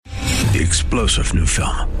the explosive new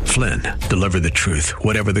film, Flynn, Deliver the Truth,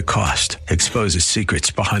 Whatever the Cost, exposes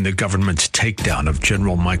secrets behind the government's takedown of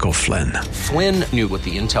General Michael Flynn. Flynn knew what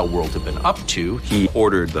the intel world had been up to. He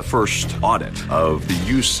ordered the first audit of the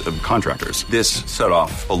use of contractors. This set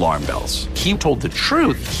off alarm bells. He told the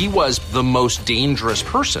truth. He was the most dangerous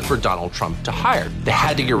person for Donald Trump to hire. They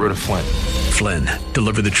had to get rid of Flynn. Flynn,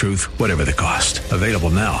 Deliver the Truth, Whatever the Cost. Available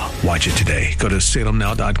now. Watch it today. Go to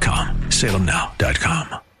salemnow.com.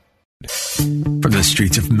 salemnow.com. From the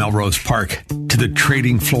streets of Melrose Park to the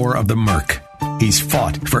trading floor of the Merc, he's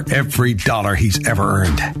fought for every dollar he's ever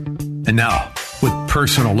earned. And now, with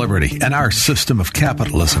personal liberty and our system of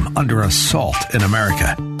capitalism under assault in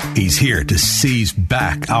America, he's here to seize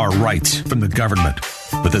back our rights from the government.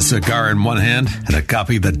 With a cigar in one hand and a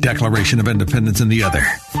copy of the Declaration of Independence in the other,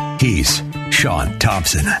 he's Sean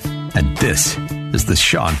Thompson. And this is the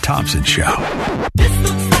Sean Thompson Show. This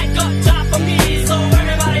looks like a job for me, so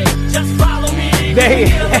everybody just follow me. They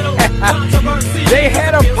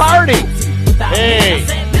had a party. Hey,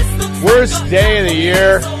 worst day of the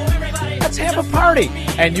year. Let's have a party.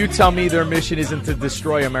 And you tell me their mission isn't to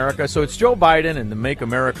destroy America. So it's Joe Biden and the Make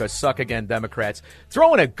America Suck Again Democrats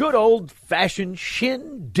throwing a good old-fashioned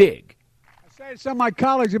shindig. I say to some of my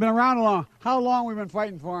colleagues who've been around a long, how long we've been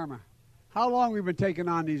fighting for them, how long we've been taking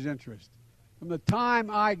on these interests. From the time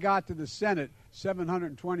I got to the Senate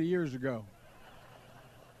 720 years ago.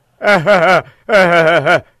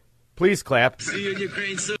 Please clap. See you in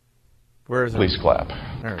Ukraine soon. Where is it? Please clap.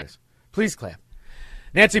 There it is. Please clap.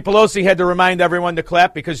 Nancy Pelosi had to remind everyone to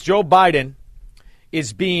clap because Joe Biden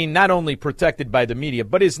is being not only protected by the media,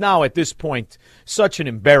 but is now at this point such an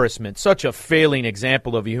embarrassment, such a failing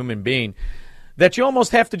example of a human being, that you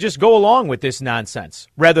almost have to just go along with this nonsense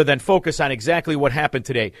rather than focus on exactly what happened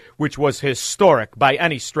today, which was historic by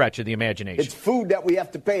any stretch of the imagination. It's food that we have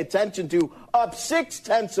to pay attention to, up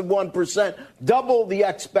 0.6%, double the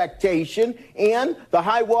expectation, and the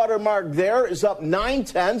high water mark there is up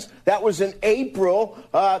 0.9. That was in April,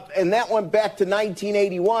 and that went back to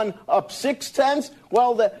 1981, up 0.6.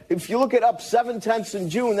 Well, if you look at up 0.7 in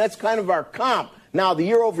June, that's kind of our comp. Now, the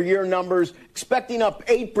year-over-year numbers, expecting up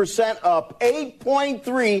 8%, up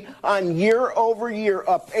 8.3 on year-over-year,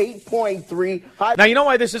 up 8.3. Now, you know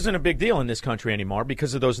why this isn't a big deal in this country anymore?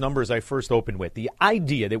 Because of those numbers I first opened with. The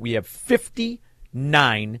idea that we have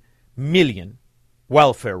 59 million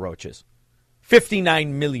welfare roaches.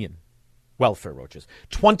 59 million welfare roaches.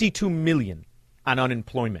 22 million on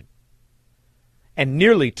unemployment. And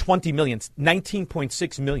nearly 20 million,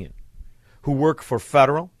 19.6 million, who work for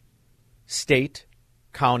federal, state,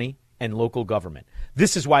 county, and local government.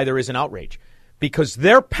 This is why there is an outrage. Because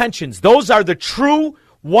their pensions, those are the true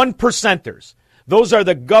 1%ers. Those are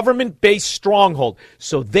the government-based stronghold.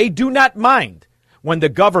 So they do not mind when the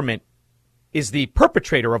government is the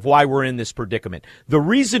perpetrator of why we're in this predicament. The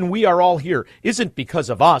reason we are all here isn't because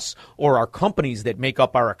of us or our companies that make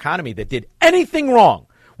up our economy that did anything wrong.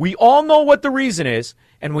 We all know what the reason is,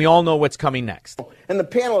 and we all know what's coming next. And the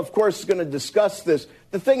panel, of course, is going to discuss this.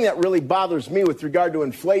 The thing that really bothers me with regard to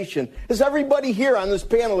inflation is everybody here on this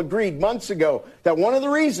panel agreed months ago that one of the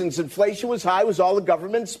reasons inflation was high was all the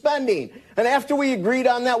government spending. And after we agreed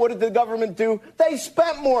on that, what did the government do? They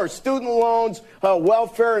spent more. Student loans,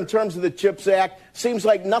 welfare in terms of the CHIPS Act. Seems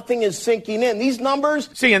like nothing is sinking in. These numbers...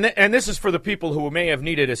 See, and this is for the people who may have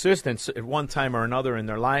needed assistance at one time or another in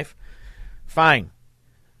their life. Fine.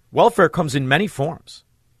 Welfare comes in many forms.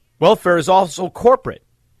 Welfare is also corporate.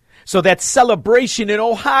 So that celebration in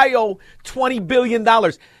Ohio, $20 billion.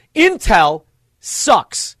 Intel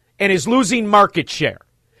sucks and is losing market share.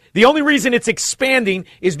 The only reason it's expanding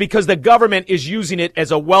is because the government is using it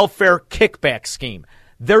as a welfare kickback scheme.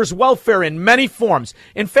 There's welfare in many forms.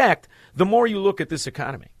 In fact, the more you look at this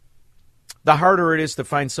economy, the harder it is to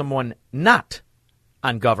find someone not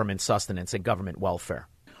on government sustenance and government welfare.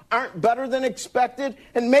 Aren't better than expected,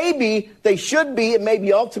 and maybe they should be, and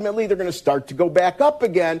maybe ultimately they're going to start to go back up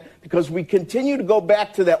again because we continue to go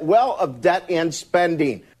back to that well of debt and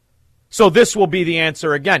spending. So this will be the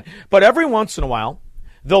answer again. But every once in a while,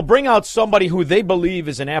 they'll bring out somebody who they believe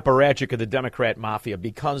is an apparatchik of the Democrat mafia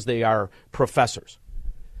because they are professors.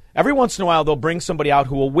 Every once in a while, they'll bring somebody out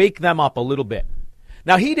who will wake them up a little bit.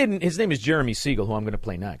 Now, his name is Jeremy Siegel, who I'm going to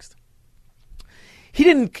play next. He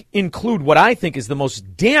didn't include what I think is the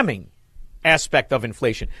most damning aspect of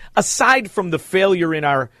inflation, aside from the failure in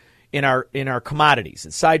our commodities,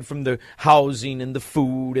 aside from the housing and the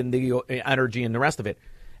food and the energy and the rest of it.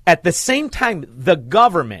 At the same time, the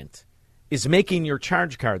government is making your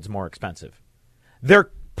charge cards more expensive.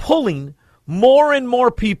 They're pulling more and more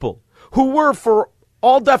people who were, for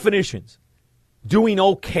all definitions, doing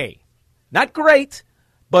okay. Not great,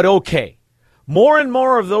 but okay. More and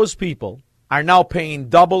more of those people are now paying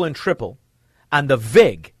double and triple on the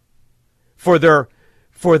VIG for their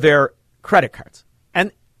credit cards.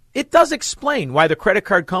 And it does explain why the credit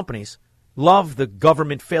card companies love the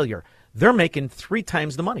government failure. They're making 3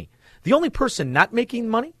 times the money. The only person not making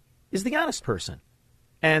money is the honest person.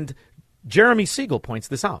 And Jeremy Siegel points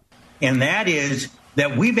this out. And that is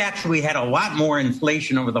that we've actually had a lot more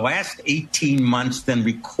inflation over the last 18 months than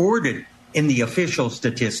recorded in the official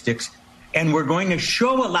statistics. And we're going to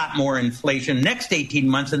show a lot more inflation next 18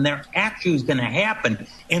 months, and there actually is going to happen.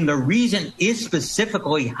 And the reason is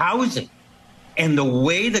specifically housing and the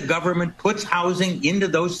way the government puts housing into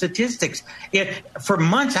those statistics. For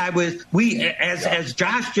months, as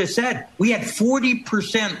Josh just said, we had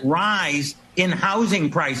 40% rise in housing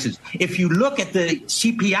prices. If you look at the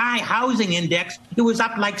CPI housing index, it was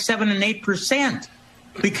up like 7 and 8%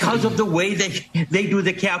 because of the way they do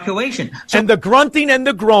the calculation. So, and the grunting and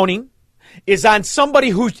the groaning is on somebody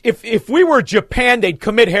who, if we were Japan, they'd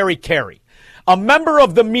commit harikari. A member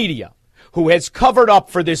of the media who has covered up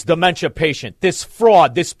for this dementia patient, this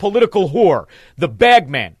fraud, this political whore, the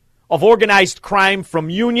bagman of organized crime from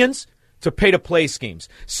unions to pay-to-play schemes.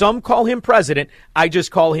 Some call him president. I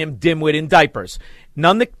just call him dimwit in diapers.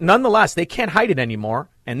 Nonetheless, they can't hide it anymore,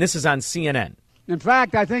 and this is on CNN. In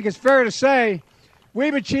fact, I think it's fair to say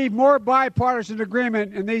we've achieved more bipartisan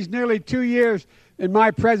agreement in these nearly 2 years in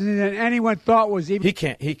my presidency than anyone thought was even. He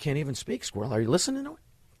can't even speak, Squirrel. Are you listening to it?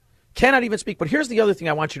 Cannot even speak. But here's the other thing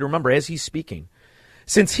I want you to remember as he's speaking.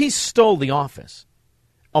 Since he stole the office,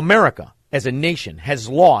 America as a nation has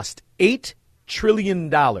lost $8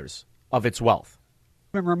 trillion of its wealth.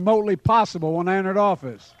 Been remotely possible when I entered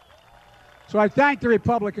office. So I thank the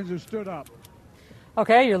Republicans who stood up.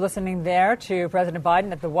 Okay, you're listening there to President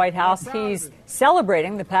Biden at the White House. He's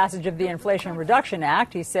celebrating the passage of the Inflation Reduction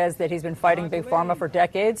Act. He says that he's been fighting Big Pharma for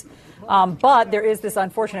decades. But there is this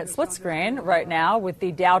unfortunate split screen right now with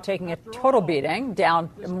the Dow taking a total beating, down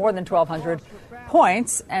more than 1,200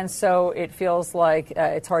 points. And so it feels like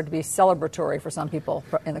it's hard to be celebratory for some people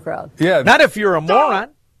in the crowd. Yeah, not if you're a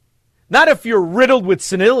moron. Not if you're riddled with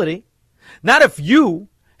senility. Not if you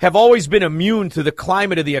have always been immune to the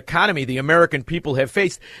climate of the economy the American people have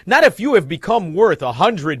faced. Not if you have become worth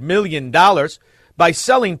 $100 million by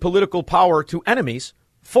selling political power to enemies,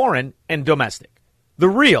 foreign and domestic. The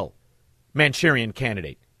real Manchurian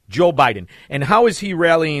candidate, Joe Biden. And how is he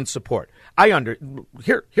rallying support?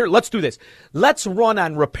 Here, let's do this. Let's run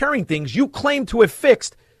on repairing things you claim to have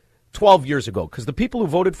fixed 12 years ago, because the people who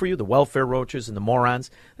voted for you, the welfare roaches and the morons,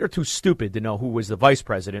 they're too stupid to know who was the vice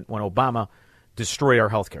president when Obama destroyed our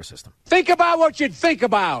healthcare system. Think about what you'd think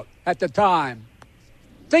about at the time.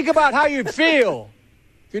 Think about how you'd feel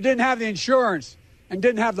if you didn't have the insurance and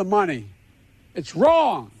didn't have the money. It's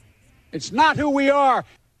wrong. It's not who we are.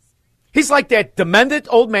 He's like that demented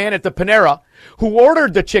old man at the Panera who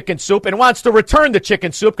ordered the chicken soup and wants to return the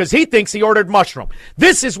chicken soup because he thinks he ordered mushroom.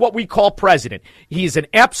 This is what we call president. He's an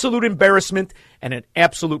absolute embarrassment and an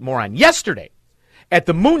absolute moron. Yesterday, at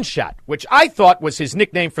the Moonshot, which I thought was his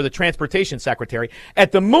nickname for the transportation secretary,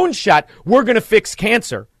 at the Moonshot, we're going to fix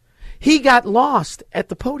cancer, he got lost at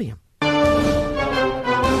the podium.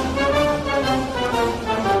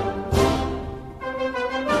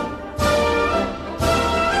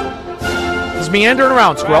 He's meandering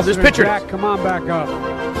around, Squirrel. There's pictures. Jack, come on back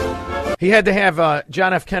up. He had to have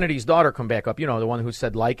John F. Kennedy's daughter come back up. You know, the one who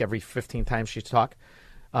said like every 15 times she talked.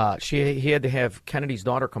 He had to have Kennedy's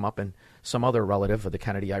daughter come up and some other relative of the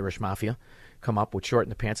Kennedy Irish Mafia come up with short in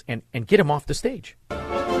the pants and get him off the stage.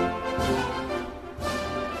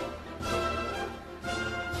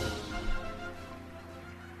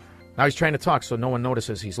 Now he's trying to talk so no one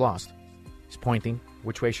notices he's lost. He's pointing.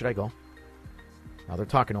 Which way should I go? Now they're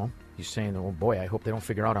talking to him. He's saying, oh boy, I hope they don't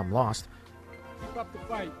figure out I'm lost. Keep up the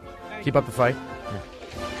fight. Keep up the fight.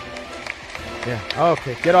 Yeah.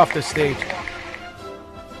 Okay, get off the stage.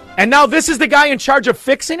 And now this is the guy in charge of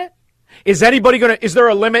fixing it? Is anybody going to, is there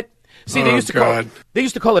a limit? See, they used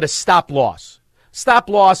to call it a stop loss. Stop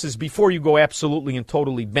loss is before you go absolutely and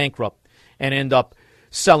totally bankrupt and end up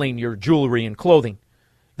selling your jewelry and clothing.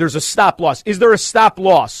 There's a stop loss. Is there a stop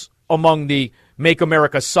loss among the Make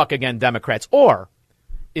America Suck Again Democrats? Or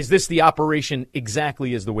is this the operation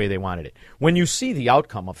exactly as the way they wanted it? When you see the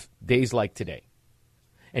outcome of days like today,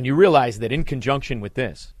 and you realize that in conjunction with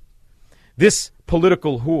this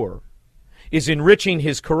political whore is enriching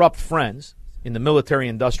his corrupt friends in the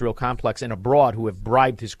military-industrial complex and abroad who have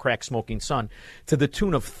bribed his crack-smoking son to the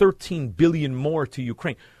tune of $13 billion more to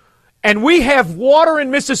Ukraine. And we have water in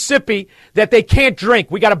Mississippi that they can't drink.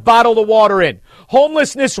 We got to bottle the water in.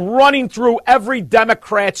 Homelessness running through every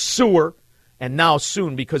Democrat's sewer And now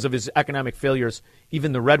soon, because of his economic failures,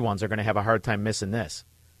 even the red ones are going to have a hard time missing this.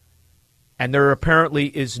 And there apparently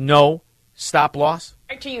is no stop loss.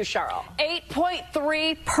 Right to you, Cheryl.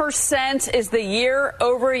 8.3% is the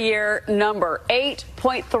year-over-year number.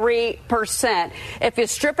 8.3%. If you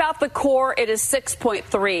strip out the core, it is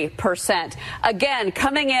 6.3%. Again,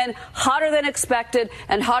 coming in hotter than expected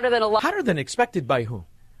and hotter than a lot. Hotter than expected by who?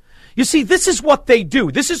 You see, this is what they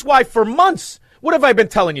do. This is why for months, what have I been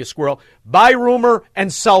telling you, Squirrel? Buy rumor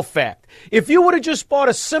and sell fact. If you would have just bought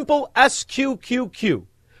a simple SQQQ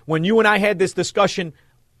when you and I had this discussion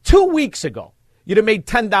 2 weeks ago, you'd have made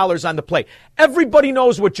 $10 on the play. Everybody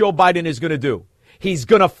knows what Joe Biden is going to do. He's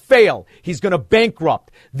going to fail. He's going to bankrupt.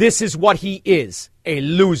 This is what he is, a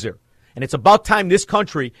loser. And it's about time this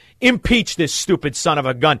country impeach this stupid son of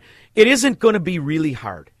a gun. It isn't going to be really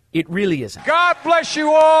hard. It really isn't. God bless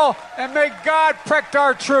you all, and may God protect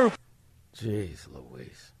our truth. Jeez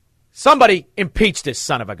Louise. Somebody impeach this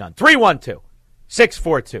son of a gun.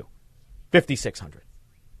 312-642-5600.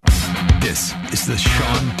 This is the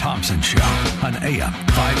Sean Thompson Show on AM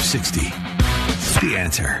 560. The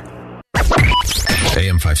Answer.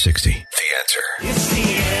 AM 560. The Answer. It's the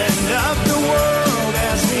end of the world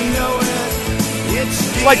as we know it.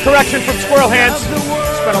 Slight correction from Squirrel Hands.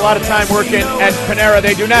 Spent a lot of time working at Panera.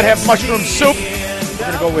 They do not have mushroom soup. We're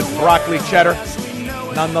going to go with broccoli cheddar.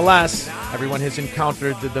 Nonetheless, everyone has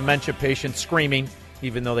encountered the dementia patient screaming,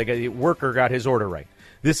 even though the worker got his order right.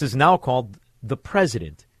 This is now called the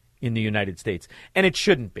president in the United States, and it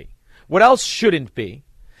shouldn't be. What else shouldn't be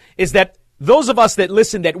is that those of us that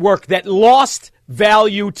listened at work that lost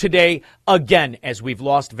value today again, as we've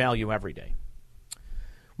lost value every day.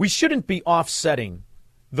 We shouldn't be offsetting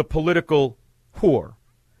the political whore,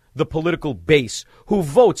 the political base who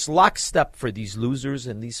votes lockstep for these losers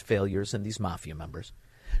and these failures and these mafia members,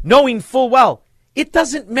 knowing full well it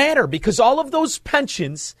doesn't matter because all of those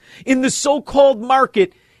pensions in the so-called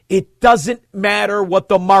market, it doesn't matter what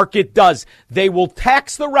the market does. They will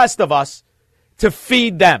tax the rest of us to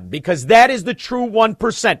feed them because that is the true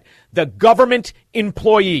 1%, the government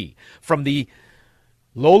employee, from the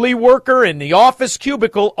lowly worker in the office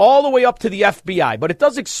cubicle all the way up to the FBI. But it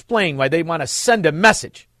does explain why they want to send a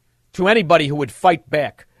message to anybody who would fight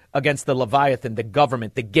back against the Leviathan, the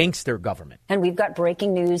government, the gangster government. And we've got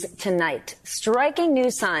breaking news tonight. Striking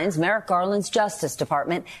new signs. Merrick Garland's Justice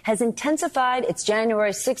Department has intensified its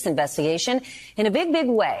January 6th investigation in a big, big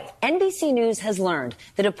way. NBC News has learned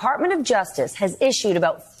the Department of Justice has issued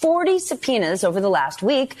about 40 subpoenas over the last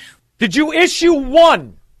week. Did you issue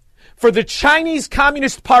one for the Chinese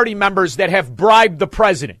Communist Party members that have bribed the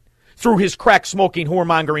president through his crack-smoking,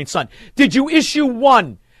 whoremongering son? Did you issue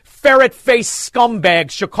one ferret-faced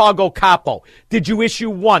scumbag Chicago capo? Did you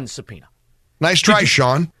issue one subpoena? Nice try,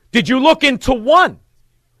 Sean. Did you look into one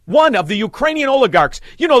of the Ukrainian oligarchs?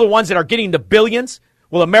 You know, the ones that are getting the billions?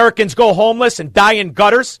 Will Americans go homeless and die in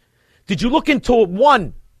gutters? Did you look into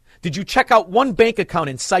one? Did you check out one bank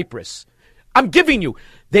account in Cyprus? I'm giving you.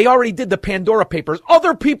 They already did the Pandora Papers.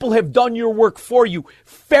 Other people have done your work for you.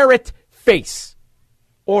 Ferret face.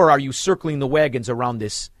 Or are you circling the wagons around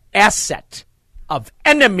this asset of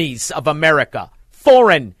enemies of America,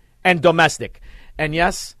 foreign and domestic? And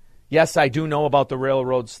yes, I do know about the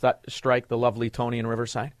railroad strike, the lovely Tony in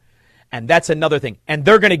Riverside. And that's another thing. And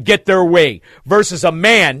they're going to get their way versus a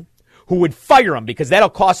man who would fire them because that'll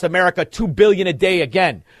cost America $2 billion a day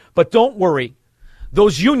again. But don't worry,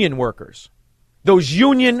 those union workers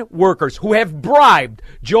who have bribed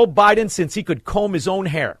Joe Biden since he could comb his own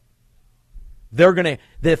hair,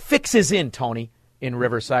 the fix is in, Tony, in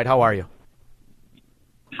Riverside. How are you?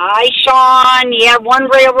 Hi, Sean. Yeah, one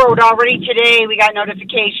railroad already today. We got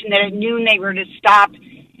notification that at noon they were to stop.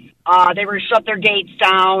 They were to shut their gates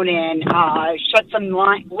down and shut some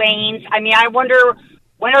lanes. I mean, I wonder,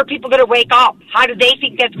 when are people going to wake up? How do they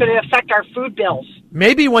think that's going to affect our food bills?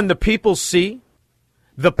 Maybe when the people see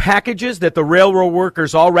the packages that the railroad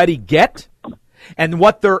workers already get and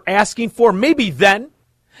what they're asking for, maybe then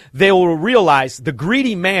they will realize the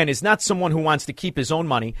greedy man is not someone who wants to keep his own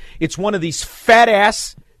money. It's one of these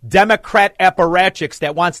fat-ass Democrat apparatchiks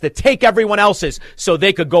that wants to take everyone else's so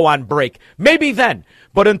they could go on break. Maybe then.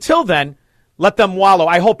 But until then, let them wallow.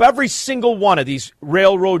 I hope every single one of these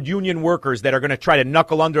railroad union workers that are going to try to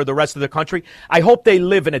knuckle under the rest of the country, I hope they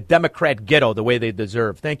live in a Democrat ghetto the way they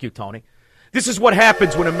deserve. Thank you, Tony. This is what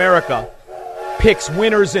happens when America picks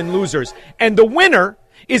winners and losers. And the winner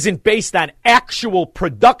isn't based on actual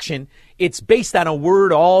production. It's based on a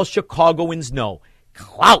word all Chicagoans know: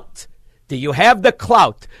 clout. Do you have the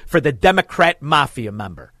clout for the Democrat mafia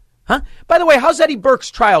member? Huh? By the way, how's Eddie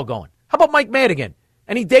Burke's trial going? How about Mike Madigan?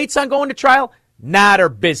 Any dates on going to trial? Not or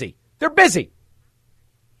busy. They're busy.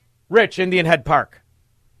 Rich, Indian Head Park.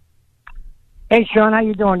 Hey, Sean, how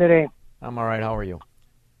you doing today? I'm all right. How are you?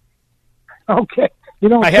 Okay. You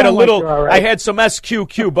don't. I had sound like you're all right. I had some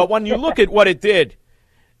SQQ, but when you look at what it did,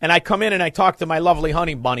 and I come in and I talk to my lovely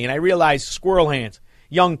honey bunny, and I realize squirrel hands,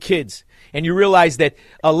 young kids, and you realize that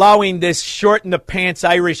allowing this short-in-the-pants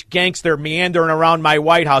Irish gangster meandering around my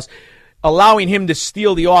White House, allowing him to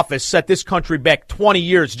steal the office, set this country back 20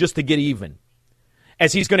 years just to get even,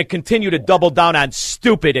 as he's going to continue to double down on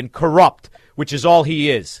stupid and corrupt, which is all he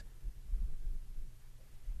is.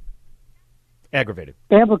 Aggravated.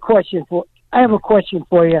 I have a question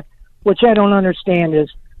for you, which I don't understand. Is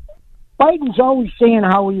Biden's always saying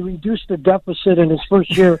how he reduced the deficit in his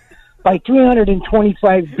first year by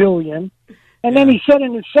 $325 billion, and then he said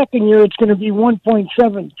in his second year it's going to be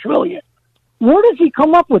 $1.7 trillion. Where does he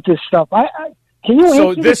come up with this stuff? Can you?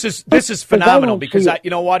 So this is phenomenal because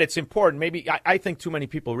you know what? It's important. Maybe I think too many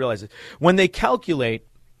people realize it. When they calculate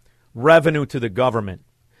revenue to the government,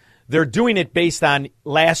 they're doing it based on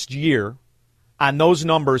last year, on those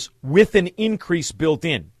numbers with an increase built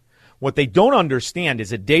in. What they don't understand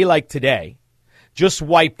is a day like today just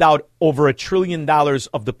wiped out over $1 trillion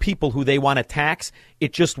of the people who they want to tax.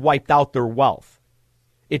 It just wiped out their wealth.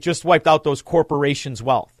 It just wiped out those corporations'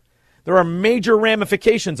 wealth. There are major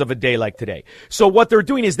ramifications of a day like today. So what they're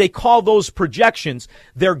doing is they call those projections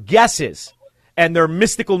their guesses and their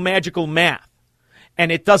mystical, magical math.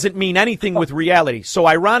 And it doesn't mean anything with reality. So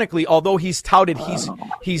ironically, although he's touted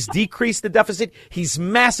he's decreased the deficit, he's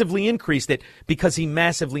massively increased it because he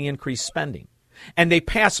massively increased spending. And they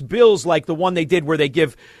pass bills like the one they did where they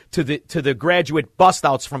give to the graduate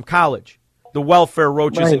bust-outs from college, the welfare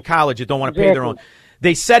roaches in college that don't want to pay their own.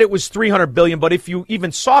 They said it was $300 billion, but if you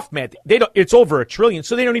even soft math, it's over $1 trillion,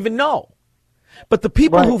 so they don't even know. But the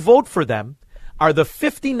people who vote for them are the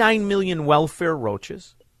 59 million welfare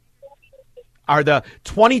roaches, are the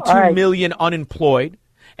 22 million unemployed,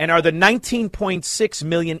 and are the 19.6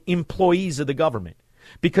 million employees of the government,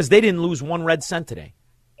 because they didn't lose 1 red cent today.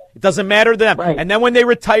 It doesn't matter to them. And then when they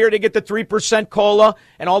retire, they get the 3% COLA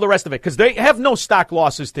and all the rest of it, because they have no stock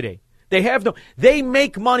losses today. They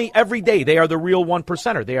make money every day. They are the real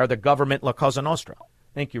 1%er. They are the government La Cosa Nostra.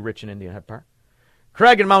 Thank you, Rich in Indian Head Park.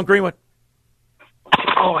 Craig in Mount Greenwood.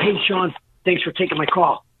 Oh, hey, Sean. Thanks for taking my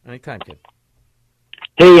call. Anytime, kid.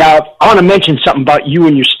 Hey, I want to mention something about you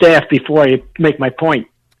and your staff before I make my point.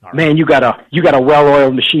 Right. Man, you got a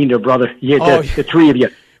well-oiled machine there, brother. The three of you.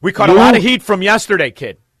 We caught a lot of heat from yesterday,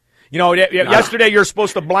 kid. You know, yesterday you're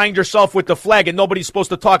supposed to blind yourself with the flag, and nobody's supposed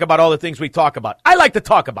to talk about all the things we talk about. I like to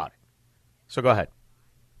talk about it. So go ahead.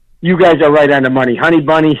 You guys are right on the money. Honey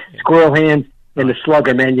Bunny, Squirrel Hand, and the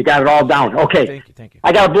Slugger, man. You got it all down. Okay. Thank you.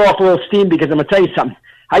 I got to blow off a little steam because I'm going to tell you something.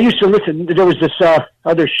 I used to listen. There was this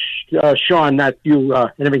other Sean, not you,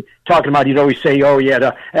 and everything, talking about, he'd always say, oh, yeah,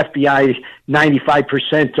 the FBI,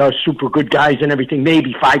 95% super good guys and everything,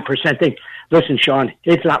 maybe 5% thing. Listen, Sean,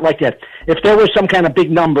 it's not like that. If there was some kind of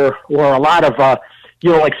big number or a lot of,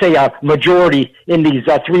 like, say, a majority in these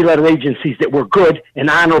three-letter agencies that were good and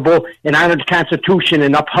honorable and honored the Constitution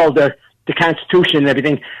and upheld the Constitution and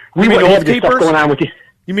everything, we wouldn't have this stuff going on with these.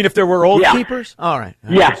 You mean if there were old keepers? All right.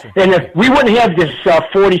 And if we wouldn't have this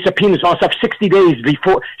 40 subpoenas and all stuff 60 days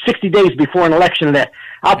before an election and that.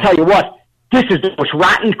 I'll tell you what, this is the most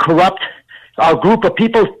rotten, corrupt group of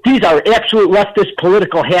people. These are absolute leftist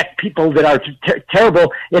political hack people that are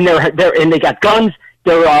terrible, and they got guns.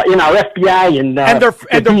 They're in our FBI and they're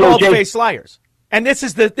bald-faced liars. And this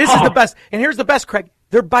is the best. And here's the best, Craig.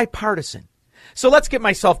 They're bipartisan. So let's get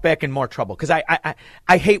myself back in more trouble, because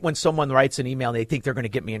I hate when someone writes an email and they think they're going to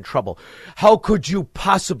get me in trouble. How could you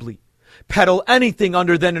possibly peddle anything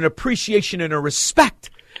other than an appreciation and a respect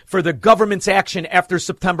for the government's action after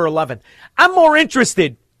September 11th? I'm more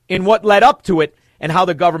interested in what led up to it and how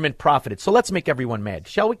the government profited. So let's make everyone mad.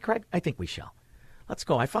 Shall we, Craig? I think we shall. Let's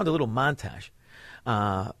go. I found a little montage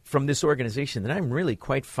from this organization that I'm really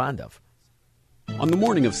quite fond of. On the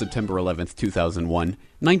morning of September 11th, 2001,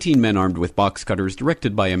 19 men armed with box cutters,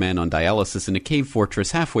 directed by a man on dialysis in a cave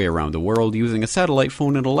fortress halfway around the world, using a satellite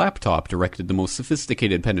phone and a laptop, directed the most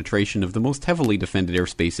sophisticated penetration of the most heavily defended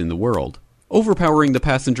airspace in the world, overpowering the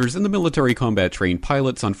passengers and the military combat-trained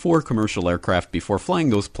pilots on 4 commercial aircraft before flying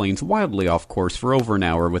those planes wildly off course for over an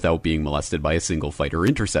hour without being molested by a single fighter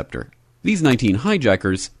interceptor. These 19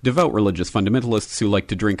 hijackers, devout religious fundamentalists who like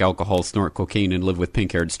to drink alcohol, snort cocaine, and live with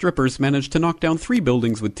pink-haired strippers, managed to knock down 3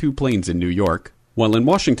 buildings with 2 planes in New York. While in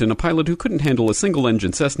Washington, a pilot who couldn't handle a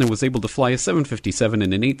single-engine Cessna was able to fly a 757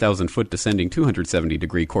 in an 8,000-foot descending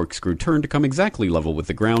 270-degree corkscrew turn to come exactly level with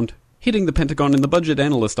the ground. hitting the Pentagon in the Budget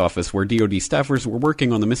Analyst Office, where DoD staffers were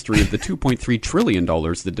working on the mystery of the $2.3 trillion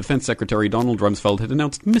that Defense Secretary Donald Rumsfeld had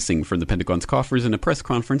announced missing from the Pentagon's coffers in a press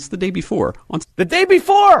conference the day before. The day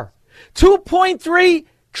before! $2.3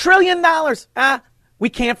 trillion! We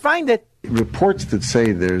can't find it. Reports that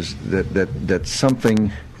say that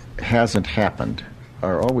something hasn't happened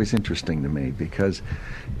are always interesting to me, because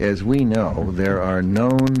as we know, there are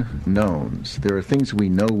known knowns. There are things we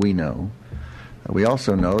know we know. We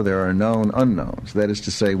also know there are known unknowns. That is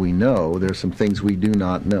to say, we know there are some things we do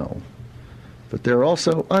not know. But there are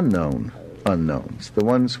also unknown unknowns. The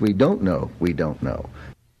ones we don't know, we don't know.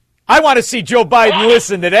 I want to see Joe Biden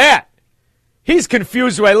listen to that. He's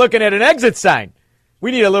confused by looking at an exit sign. We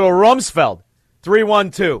need a little Rumsfeld.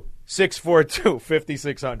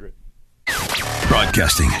 312-642-5600.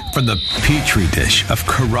 Broadcasting from the petri dish of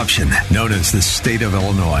corruption known as the state of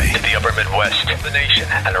Illinois. In the upper Midwest, the nation,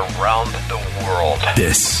 and around the world.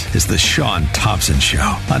 This is the Sean Thompson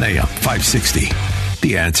Show on AM 560.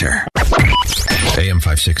 The Answer. AM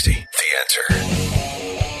 560. The Answer.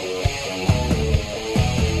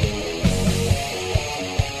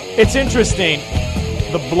 It's interesting,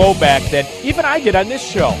 the blowback that even I get on this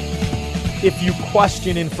show if you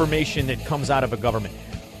question information that comes out of a government.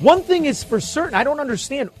 One thing is for certain, I don't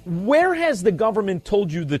understand. Where has the government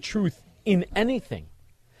told you the truth in anything?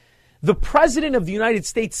 The President of the United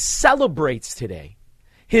States celebrates today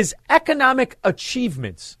his economic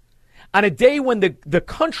achievements on a day when the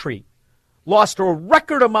country lost a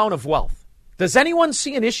record amount of wealth. Does anyone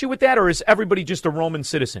see an issue with that, or is everybody just a Roman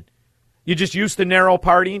citizen? You just used to narrow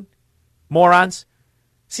partying? Morons?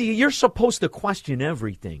 See, you're supposed to question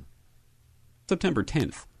everything. September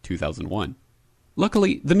 10th, 2001.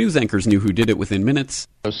 Luckily, the news anchors knew who did it within minutes.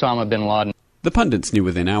 Osama bin Laden. The pundits knew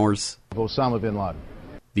within hours. Osama bin Laden.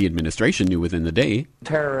 The administration knew within the day.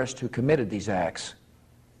 Terrorists who committed these acts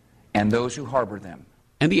and those who harbor them.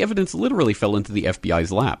 And the evidence literally fell into the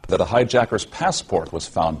FBI's lap. That a hijacker's passport was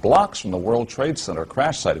found blocks from the World Trade Center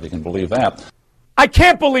crash site, if you can believe that. I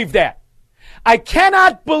can't believe that. I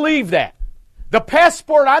cannot believe that. The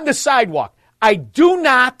passport on the sidewalk. I do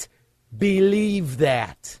not believe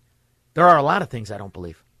that. There are a lot of things I don't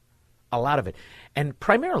believe. A lot of it. And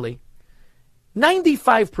primarily,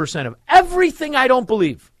 95% of everything I don't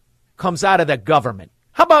believe comes out of the government.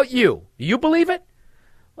 How about you? Do you believe it?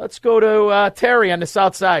 Let's go to Terry on the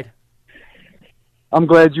south side. I'm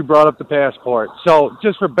glad you brought up the passport. So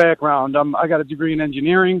just for background, I got a degree in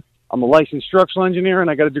engineering. I'm a licensed structural engineer,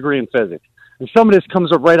 and I got a degree in physics. And some of this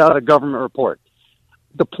comes up right out of the government report.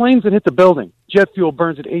 The planes that hit the building, jet fuel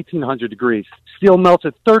burns at 1,800 degrees. Steel melts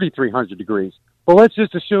at 3,300 degrees. But let's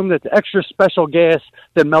just assume that the extra special gas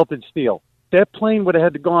that melted steel, that plane would have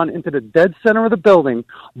had to gone into the dead center of the building,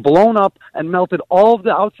 blown up, and melted all of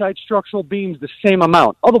the outside structural beams the same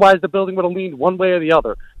amount. Otherwise, the building would have leaned one way or the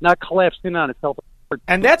other, not collapsed in on itself.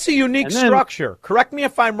 And that's a unique structure. Correct me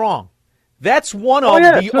if I'm wrong. That's one of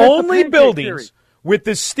the only buildings with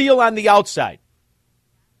the steel on the outside.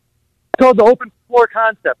 It's called the open floor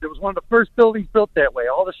concept. It was one of the first buildings built that way.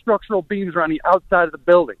 All the structural beams are on the outside of the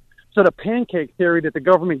building. So the pancake theory that the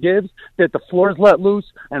government gives, that the floors let loose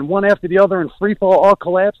and one after the other in free fall all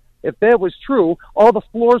collapse, if that was true, all the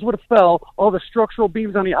floors would have fell, all the structural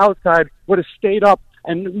beams on the outside would have stayed up,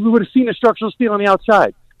 and we would have seen the structural steel on the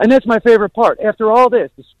outside. And that's my favorite part. After all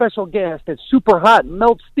this, the special gas that's super hot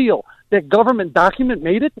melts steel, that government document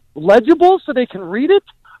made it legible so they can read it?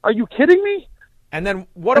 Are you kidding me? And then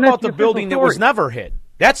what about the building that was never hit?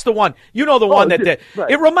 That's the one. You know the one that did.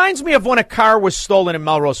 Right. It reminds me of when a car was stolen in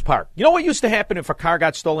Melrose Park. You know what used to happen if a car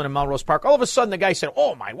got stolen in Melrose Park? All of a sudden the guy said,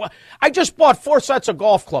 oh, my, I just bought 4 sets of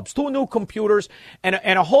golf clubs, 2 new computers, and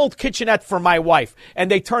a whole kitchenette for my wife.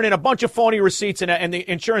 And they turn in a bunch of phony receipts, and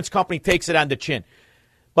the insurance company takes it on the chin.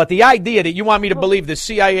 But the idea that you want me to believe the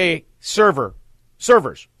CIA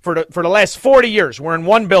servers for the last 40 years were in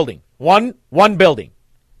one building, one building.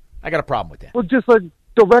 I got a problem with that. Well, just like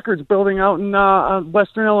the records building out in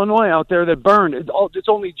Western Illinois out there that burned. Its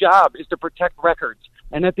only job is to protect records.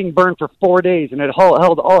 And that thing burned for 4 days, and it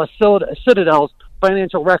held all of Citadel's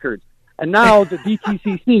financial records. And now the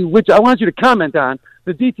DTCC, which I want you to comment on,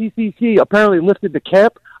 the DTCC apparently lifted the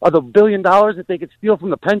cap of the $1 billion that they could steal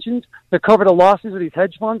from the pensions to cover the losses of these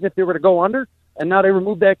hedge funds if they were to go under. And now they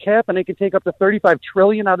removed that cap, and they can take up to $35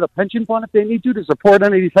 trillion out of the pension fund if they need to support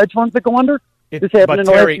any of these hedge funds that go under. This happened in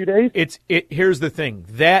the last few days. Here's the thing.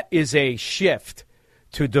 That is a shift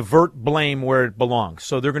to divert blame where it belongs.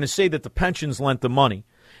 So they're going to say that the pensions lent the money,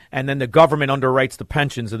 and then the government underwrites the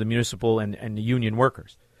pensions of the municipal and the union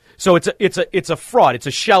workers. So it's a fraud. It's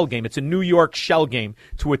a shell game. It's a New York shell game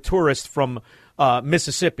to a tourist from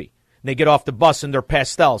Mississippi. they get off the bus in their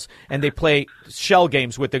pastels and they play shell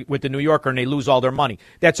games with the New Yorker and they lose all their money.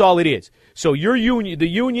 That's all it is. So your union, the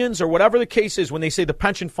unions or whatever the case is, when they say the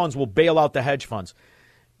pension funds will bail out the hedge funds,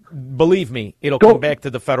 believe me, it'll come back to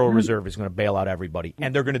the Federal Reserve is going to bail out everybody,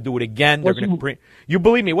 and they're going to do it again. They're going to bring. You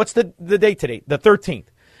believe me? What's the date today? The 13th.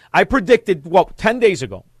 I predicted 10 days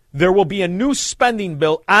ago there will be a new spending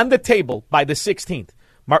bill on the table by the 16th.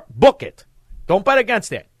 Book it. Don't bet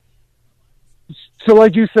against it. So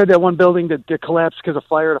like you said, that one building that collapsed because of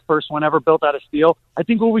fire, the first one ever built out of steel, I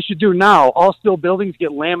think what we should do now, all steel buildings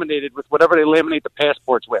get laminated with whatever they laminate the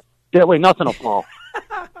passports with. That way nothing will fall.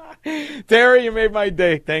 Terry, you made my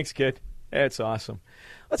day. Thanks, kid. That's awesome.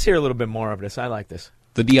 Let's hear a little bit more of this. I like this.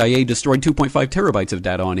 The DIA destroyed 2.5 terabytes of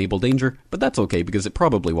data on Able Danger, but that's okay because it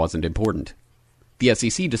probably wasn't important. The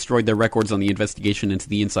SEC destroyed their records on the investigation into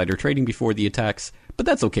the insider trading before the attacks, but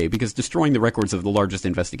that's okay because destroying the records of the largest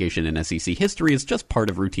investigation in SEC history is just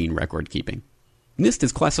part of routine record keeping. NIST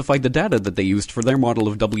has classified the data that they used for their model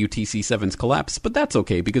of WTC7's collapse, but that's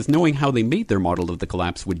okay because knowing how they made their model of the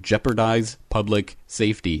collapse would jeopardize public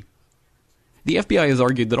safety. The FBI has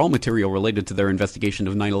argued that all material related to their investigation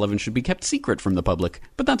of 9/11 should be kept secret from the public,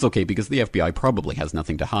 but that's okay because the FBI probably has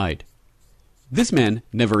nothing to hide. This man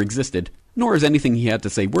never existed, nor is anything he had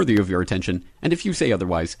to say worthy of your attention, and if you say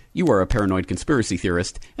otherwise, you are a paranoid conspiracy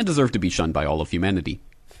theorist and deserve to be shunned by all of humanity.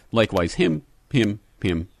 Likewise him,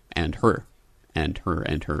 and her. And her,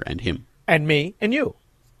 and her, and him. And me, and you.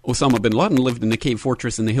 Osama bin Laden lived in a cave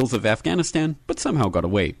fortress in the hills of Afghanistan, but somehow got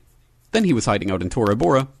away. Then he was hiding out in Tora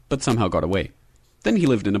Bora, but somehow got away. Then he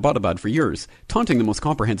lived in Abbottabad for years, taunting the most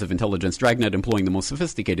comprehensive intelligence dragnet employing the most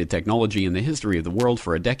sophisticated technology in the history of the world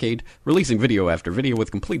for a decade, releasing video after video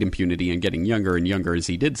with complete impunity and getting younger and younger as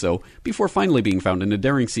he did so, before finally being found in a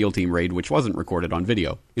daring SEAL team raid which wasn't recorded on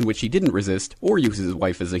video, in which he didn't resist or use his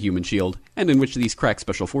wife as a human shield, and in which these crack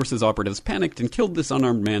special forces operatives panicked and killed this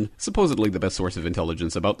unarmed man, supposedly the best source of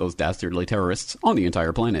intelligence about those dastardly terrorists on the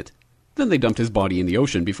entire planet. Then they dumped his body in the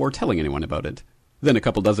ocean before telling anyone about it. Then a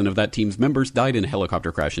couple dozen of that team's members died in a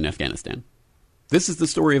helicopter crash in Afghanistan. This is the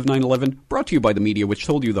story of 9/11, brought to you by the media which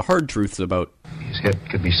told you the hard truths about... His head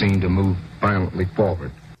could be seen to move violently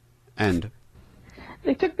forward. And...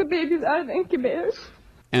 They took the babies out of the incubators.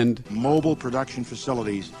 And... Mobile production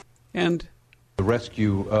facilities. And... The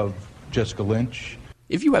rescue of Jessica Lynch.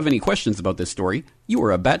 If you have any questions about this story, you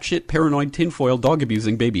are a batshit, paranoid, tinfoil,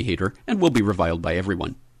 dog-abusing baby hater and will be reviled by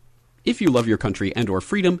everyone. If you love your country and or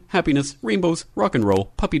freedom, happiness, rainbows, rock and roll,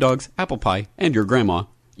 puppy dogs, apple pie, and your grandma,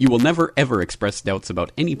 you will never ever express doubts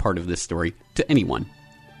about any part of this story to anyone.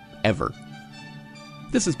 Ever.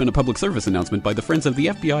 This has been a public service announcement by the Friends of the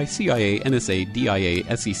FBI, CIA, NSA, DIA,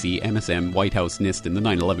 SEC, MSM, White House, NIST, and the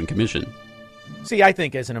 9/11 Commission. See, I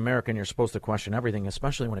think as an American, you're supposed to question everything,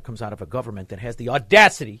 especially when it comes out of a government that has the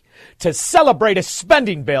audacity to celebrate a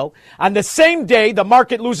spending bill on the same day the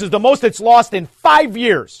market loses the most it's lost in 5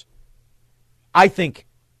 years. I think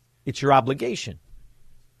it's your obligation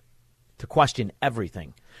to question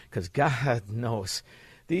everything, because God knows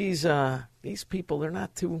these people, they're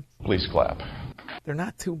not too... Please clap. They're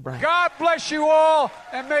not too bright. God bless you all,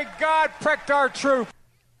 and may God protect our troops.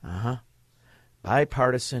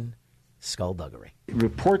 Bipartisan skullduggery.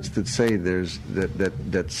 Reports that say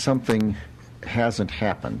that something hasn't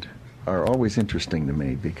happened are always interesting to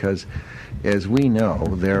me because, as we know,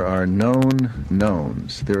 there are known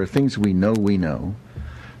knowns. There are things we know.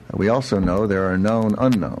 We also know there are known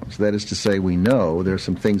unknowns. That is to say, we know there are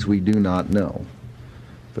some things we do not know.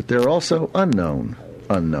 But there are also unknown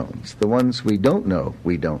unknowns. The ones we don't know,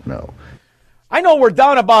 we don't know. I know we're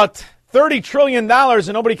down about $30 trillion and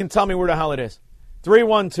nobody can tell me where the hell it is.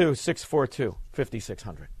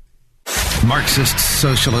 312-642-5600. Marxists,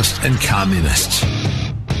 socialists, and communists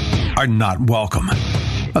are not welcome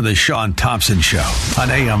on the Sean Thompson Show on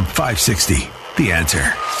AM 560. The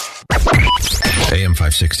Answer. AM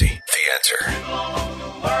 560. The Answer.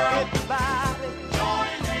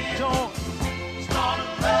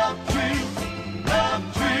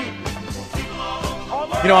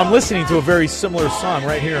 You know, I'm listening to a very similar song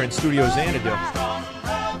right here in Studio Xanadu.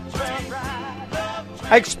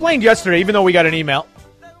 I explained yesterday, even though we got an email,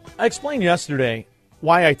 I explained yesterday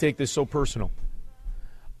why I take this so personal.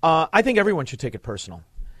 I think everyone should take it personal.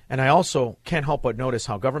 And I also can't help but notice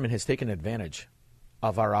how government has taken advantage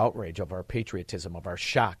of our outrage, of our patriotism, of our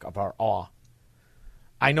shock, of our awe.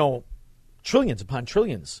 I know trillions upon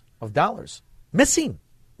trillions of dollars missing.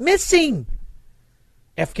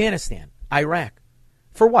 Afghanistan, Iraq.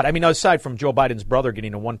 For what? I mean, aside from Joe Biden's brother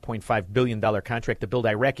getting a $1.5 billion contract to build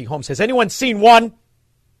Iraqi homes, has anyone seen one?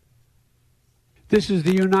 This is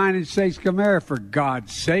the United States of America, for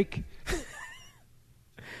God's sake.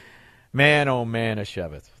 Man, oh man,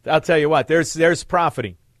 Ashevitz. I'll tell you what, there's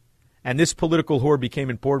profiting. And this political whore became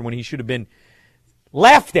important when he should have been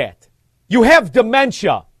laughed at. You have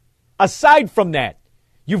dementia. Aside from that,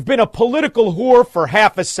 you've been a political whore for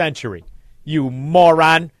half a century. You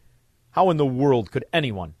moron. How in the world could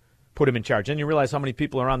anyone put him in charge? And you realize how many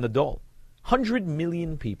people are on the dole. 100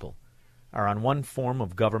 million people are on one form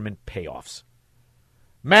of government payoffs.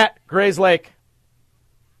 Matt, Grays Lake.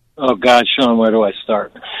 Oh, God, Sean, where do I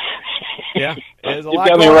start? Yeah, there's a You've lot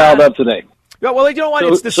got me going riled on. up today. Yeah, well, you know what?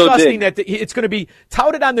 So- It's disgusting so that it's going to be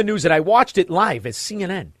touted on the news, and I watched it live as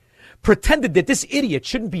CNN pretended that this idiot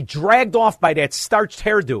shouldn't be dragged off by that starched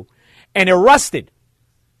hairdo and arrested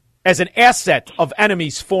as an asset of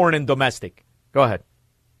enemies, foreign and domestic. Go ahead.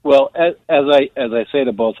 Well, as I say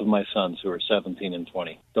to both of my sons who are 17 and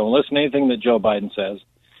 20, don't listen to anything that Joe Biden says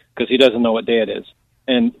because he doesn't know what day it is,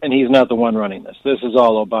 and he's not the one running this. This is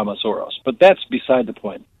all Obama Soros. But that's beside the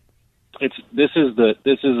point.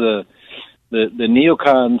 The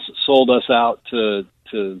neocons sold us out to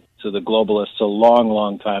the globalists a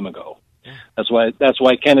long time ago. That's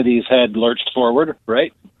why Kennedy's head lurched forward,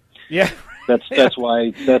 right? Yeah. That's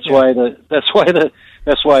why the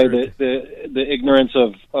ignorance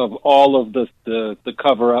of all of the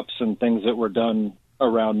cover-ups and things that were done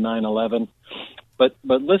around 9/11. But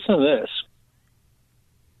listen to this.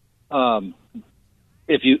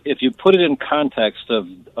 If you put it in context of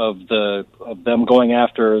them going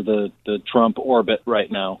after the Trump orbit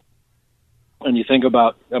right now, and you think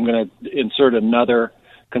about, I'm going to insert another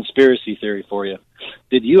conspiracy theory for you.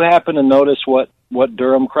 Did you happen to notice what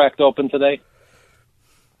Durham cracked open today?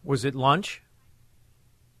 Was it lunch?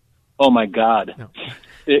 Oh my God! No.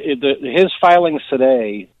 His filings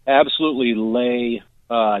today absolutely lay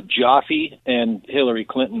Jaffe and Hillary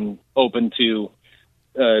Clinton open to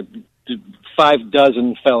 6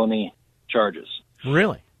 felony charges.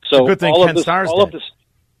 Really? So it's a good thing all Ken Starr's all of dead. this.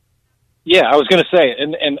 Yeah, I was going to say,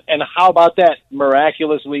 and how about that?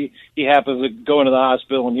 Miraculously, he happens to go into the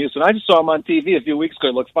hospital in Houston. I just saw him on TV a few weeks ago.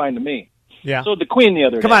 It looked fine to me. Yeah. So the Queen the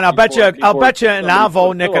other day. Come on, I'll bet you an somebody Avo put a pillow over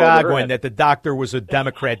her Nicaraguan head. that the doctor was a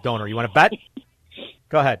Democrat donor. You want to bet?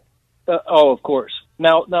 Go ahead. Of course.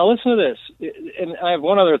 Now listen to this. And I have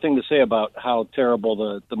one other thing to say about how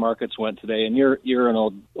terrible the markets went today. And you're an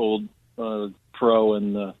old pro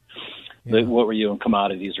in the what were you in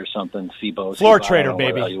commodities or something? CBOE. Floor CBOE, trader, I don't know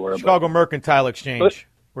what the hell baby. you were, but- Chicago Mercantile Exchange.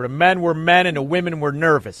 Where the men were men and the women were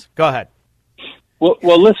nervous. Go ahead.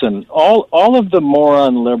 Well, listen. All of the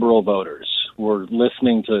moron liberal voters were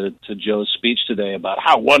listening to Joe's speech today about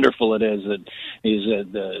how wonderful it is that he's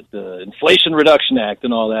the Inflation Reduction Act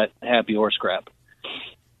and all that happy horse crap.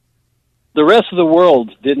 The rest of the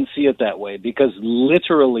world didn't see it that way because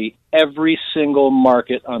literally every single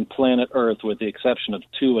market on planet Earth, with the exception of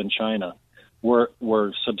 2 in China,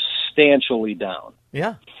 were substantially down.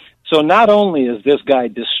 Yeah. So not only is this guy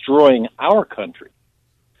destroying our country,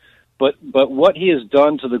 but what he has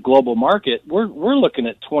done to the global market, we're looking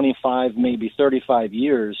at 25, maybe 35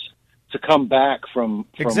 years to come back from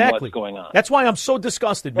Exactly. what's going on. That's why I'm so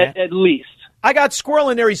disgusted, man. At least. I got Squirrel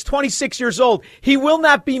in there. He's 26 years old. He will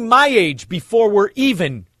not be my age before we're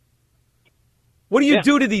even. What do you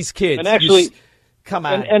do to these kids? And actually, come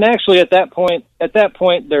on. And actually, at that point,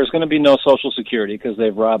 there's going to be no Social Security because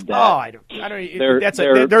they've robbed that. Oh, I don't.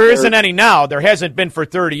 There isn't any now. There hasn't been for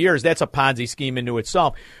 30 years. That's a Ponzi scheme into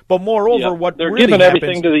itself. But moreover, what they're really giving happens,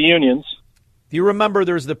 everything to the unions. Do you remember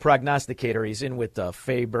there's the prognosticator? He's in with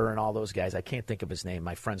Faber and all those guys. I can't think of his name.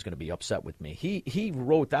 My friend's going to be upset with me. He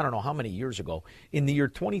wrote, I don't know how many years ago, in the year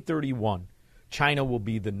 2031, China will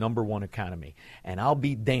be the #1 economy. And I'll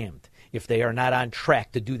be damned if they are not on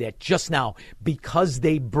track to do that just now because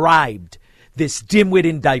they bribed this dimwit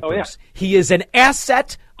in diapers. Oh, yeah. He is an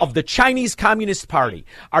asset of the Chinese Communist Party.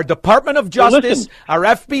 Our Department of Justice, our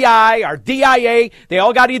FBI, our DIA, they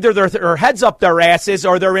all got either their heads up their asses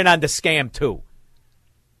or they're in on the scam too.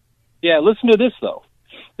 Yeah, listen to this, though.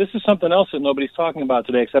 This is something else that nobody's talking about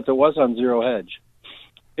today, except it was on Zero Hedge.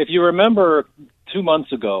 If you remember 2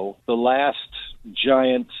 months ago, the last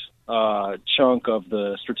giant chunk of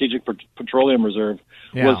the Strategic Petroleum Reserve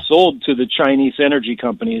was sold to the Chinese energy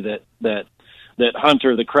company that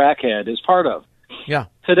Hunter, the crackhead, is part of. Yeah.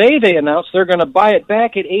 Today they announced they're going to buy it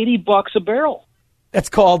back at $80 a barrel. That's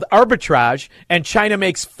called arbitrage, and China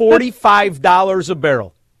makes $45 a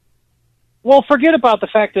barrel. Well, forget about the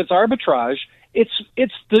fact that it's arbitrage. It's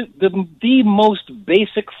the most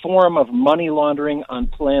basic form of money laundering on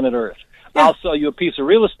planet Earth. Yeah. I'll sell you a piece of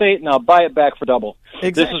real estate and I'll buy it back for double.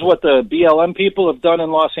 Exactly. This is what the BLM people have done in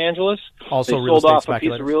Los Angeles. Also, they real sold estate off a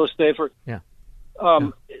piece of speculators. real estate for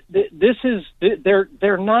they're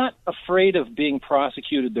not afraid of being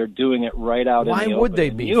prosecuted. They're doing it right out in the open. Why would they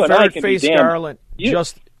be? Ferret-faced Garland,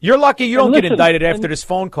 you're lucky you don't get indicted after this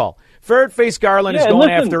phone call. Ferret-faced Garland is going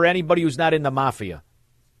after anybody who's not in the mafia.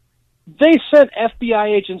 They sent FBI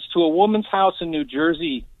agents to a woman's house in New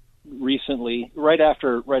Jersey recently, right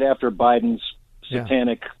after Biden's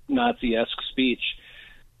satanic Nazi-esque speech,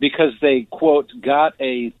 because they, quote, got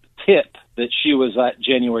a tip that she was at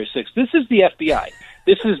January 6th. This is the FBI.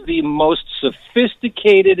 This is the most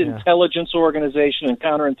sophisticated intelligence organization and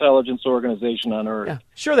counterintelligence organization on earth. Yeah.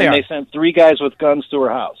 Sure they are. They sent 3 guys with guns to her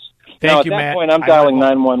house. Thank you, at that Matt. point, I'm dialing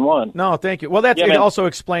 911. No, thank you. Well, it also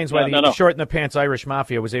explains why the short-in-the-pants Irish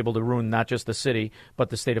mafia was able to ruin not just the city, but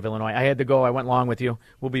the state of Illinois. I had to go. I went along with you.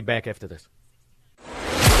 We'll be back after this.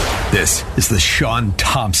 This is the Sean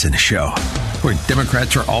Thompson Show, where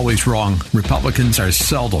Democrats are always wrong, Republicans are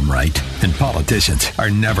seldom right, and politicians are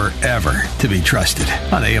never, ever to be trusted.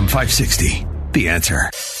 On AM 560, The Answer.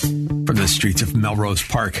 From the streets of Melrose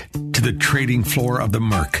Park to the trading floor of the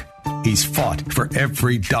Merc, he's fought for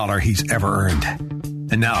every dollar he's ever earned.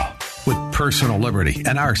 And now, with personal liberty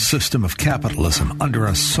and our system of capitalism under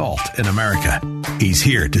assault in America, he's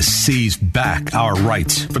here to seize back our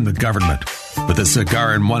rights from the government. With a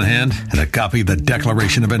cigar in one hand and a copy of the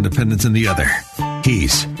Declaration of Independence in the other,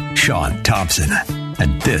 he's Sean Thompson.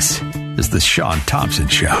 And this is the Sean Thompson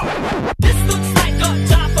Show. This looks like a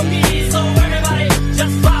job for me, so everybody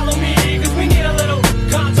just follow me, because we need a little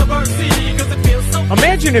controversy, because it feels so.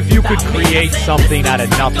 Imagine if you could create something out of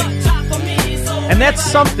nothing. And that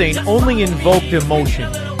something only invoked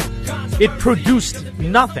emotion. It produced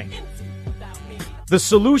nothing. The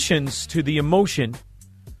solutions to the emotion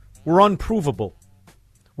were unprovable,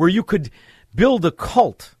 where you could build a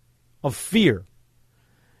cult of fear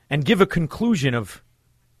and give a conclusion of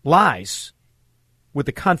lies with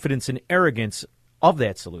the confidence and arrogance of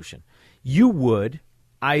that solution. You would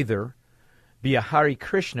either be a Hare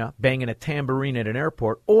Krishna banging a tambourine at an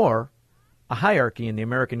airport or a hierarchy in the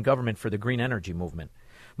American government for the green energy movement.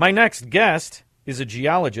 My next guest is a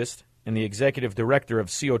geologist and the executive director of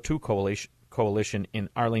CO2 Coalition in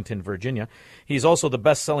Arlington, Virginia. He's also the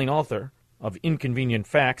best-selling author of Inconvenient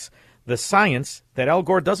Facts, the science that Al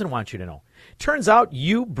Gore doesn't want you to know. Turns out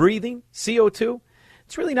you breathing CO2,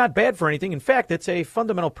 it's really not bad for anything. In fact, it's a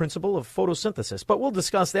fundamental principle of photosynthesis. But we'll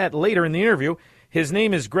discuss that later in the interview. His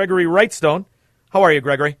name is Gregory Wrightstone. How are you,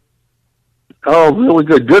 Gregory? Oh, really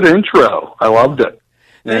good. Good intro. I loved it.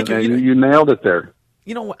 And you nailed it there.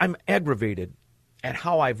 You know, I'm aggravated at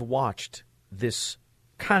how I've watched this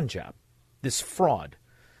con job, this fraud,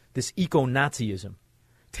 this eco-Nazism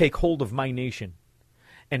take hold of my nation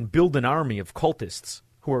and build an army of cultists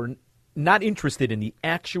who are not interested in the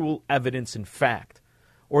actual evidence and fact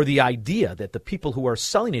or the idea that the people who are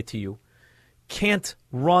selling it to you can't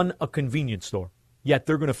run a convenience store, yet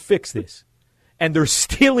they're going to fix this. And they're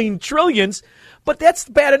stealing trillions, but that's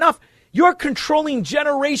bad enough. You're controlling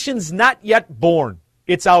generations not yet born.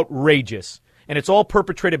 It's outrageous. And it's all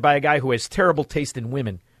perpetrated by a guy who has terrible taste in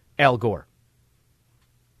women, Al Gore.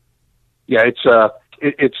 Yeah, it's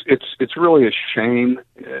really a shame.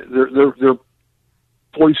 They're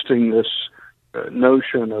foisting this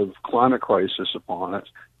notion of climate crisis upon us.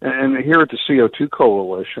 And here at the CO2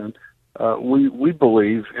 Coalition, we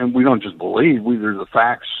believe, and we don't just believe, the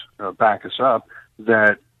facts back us up,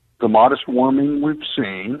 that the modest warming we've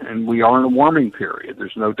seen, and we are in a warming period,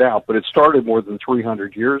 there's no doubt, but it started more than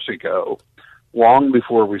 300 years ago, long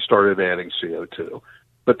before we started adding CO2.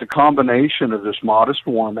 But the combination of this modest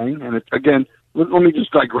warming, and again, let me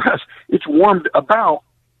just digress, it's warmed about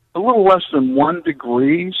a little less than 1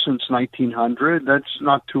 degree since 1900. That's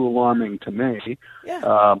not too alarming to me.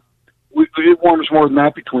 Yeah. It warms more than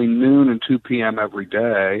that between noon and 2 p.m. every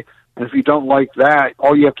day. And if you don't like that,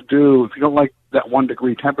 all you have to do, if you don't like that 1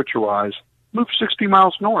 degree temperature-wise, move 60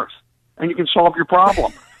 miles north, and you can solve your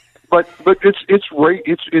problem. But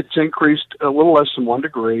it's increased a little less than 1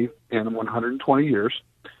 degree in 120 years,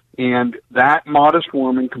 and that modest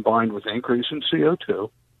warming combined with increase in CO2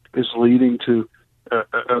 is leading to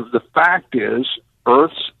the fact is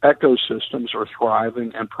Earth's ecosystems are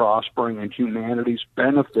thriving and prospering, and humanity's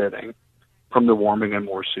benefiting from the warming and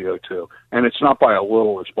more CO2. And it's not by a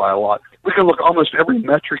little, it's by a lot. We can look almost every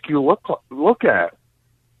metric you look at.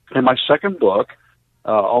 In my second book,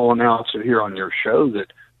 I'll announce it here on your show that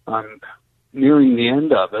I'm nearing the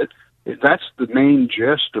end of it. That's the main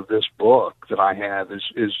gist of this book that I have is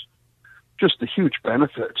just the huge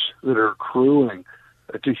benefits that are accruing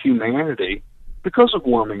to humanity because of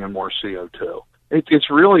warming and more CO2. It's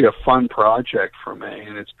really a fun project for me,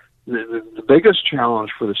 and it's the biggest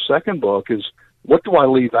challenge for the second book is what do I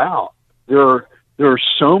leave out? There are There are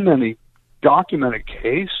so many documented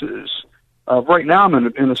cases. Right now I'm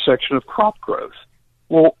in a section of crop growth.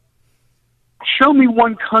 Well, show me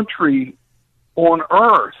one country on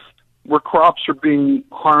Earth where crops are being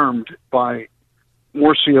harmed by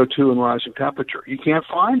more CO2 and rising temperature. You can't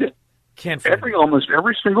find it. Almost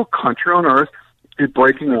every single country on Earth is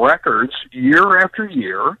breaking records year after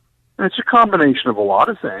year, and it's a combination of a lot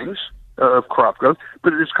of things, of crop growth,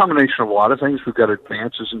 but it's a combination of a lot of things. We've got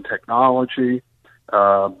advances in technology.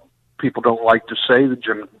 People don't like to say that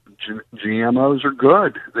GMOs are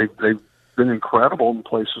good. They've been incredible in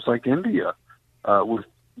places like India with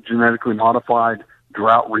genetically modified,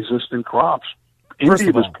 drought-resistant crops.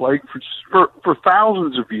 India was plagued for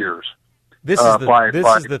thousands of years by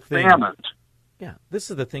famines. Yeah, this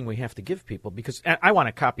is the thing we have to give people, because I want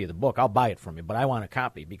a copy of the book. I'll buy it from you, but I want a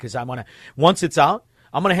copy because I want to. Once it's out,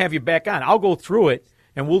 I'm going to have you back on. I'll go through it,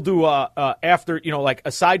 and we'll do after, like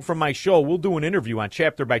aside from my show, we'll do an interview on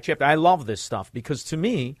chapter by chapter. I love this stuff because to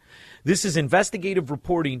me, this is investigative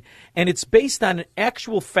reporting, and it's based on an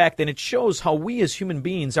actual fact, and it shows how we as human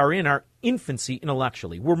beings are in our infancy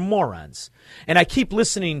intellectually. We're morons. And I keep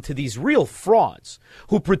listening to these real frauds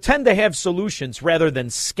who pretend to have solutions rather than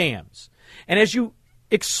scams. And as you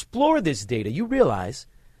explore this data, you realize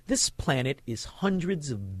this planet is hundreds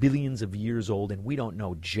of billions of years old, and we don't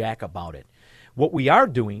know jack about it. What we are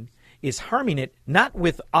doing is harming it, not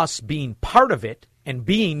with us being part of it and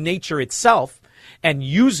being nature itself and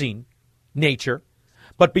using nature,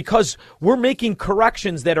 but because we're making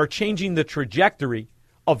corrections that are changing the trajectory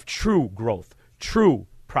of true growth, true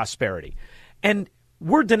prosperity. And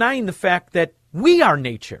we're denying the fact that we are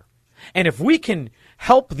nature. And if we can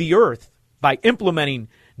help the earth by implementing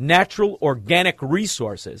natural organic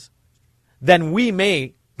resources, then we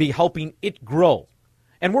may be helping it grow.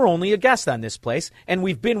 And we're only a guest on this place, and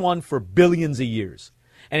we've been one for billions of years.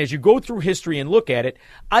 And as you go through history and look at it,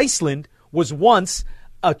 Iceland was once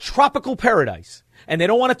a tropical paradise, and they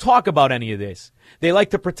don't want to talk about any of this. They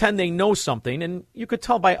like to pretend they know something, and you could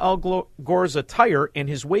tell by Al Gore's attire and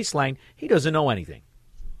his waistline, he doesn't know anything.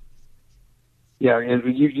 Yeah,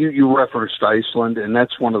 and you referenced Iceland, and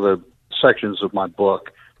that's one of the sections of my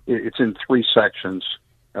book. It's in 3 sections.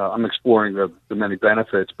 I'm exploring the many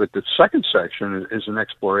benefits, but the second section is an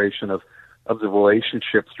exploration of the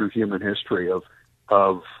relationship through human history of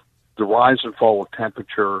the rise and fall of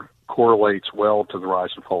temperature correlates well to the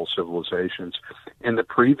rise and fall of civilizations. In the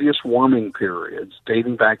previous warming periods,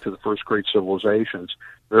 dating back to the first great civilizations,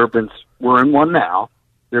 we're in one now.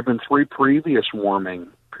 There have been 3 previous warming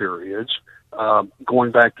periods.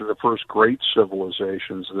 Going back to the first great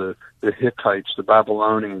civilizations, the Hittites, the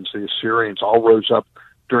Babylonians, the Assyrians, all rose up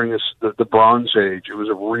during the Bronze Age. It was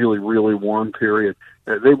a really, really warm period.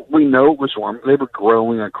 We know it was warm. They were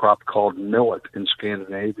growing a crop called millet in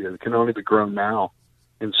Scandinavia. It can only be grown now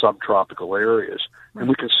in subtropical areas. And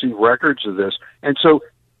we can see records of this. And so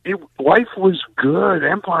life was good.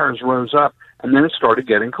 Empires rose up, and then it started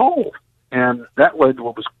getting cold. And that led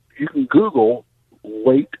to you can Google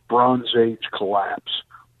late Bronze Age collapse.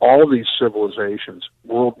 All these civilizations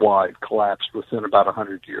worldwide collapsed within about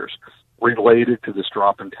 100 years, related to this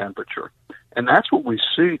drop in temperature. And that's what we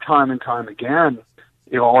see time and time again.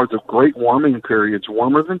 Are the great warming periods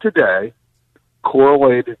warmer than today,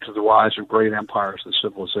 correlated to the rise of great empires and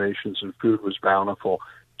civilizations, and food was bountiful,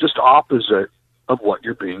 just opposite of what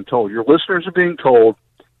you're being told. Your listeners are being told,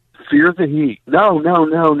 fear the heat.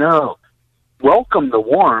 No. Welcome the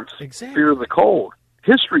warmth, fear the cold.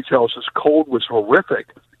 History tells us cold was horrific.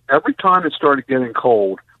 Every time it started getting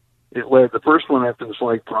cold, the first one after this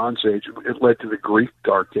late Bronze Age, it led to the Greek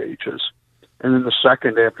Dark Ages. And then the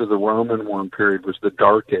second after the Roman warm period was the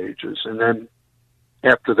Dark Ages. And then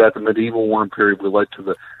after that, the medieval warm period led to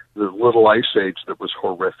the Little Ice Age that was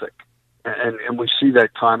horrific. And we see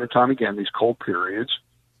that time and time again, these cold periods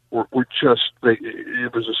it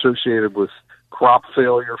was associated with crop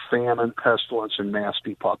failure, famine, pestilence, and mass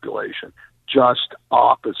depopulation. Just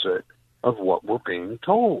opposite of what we're being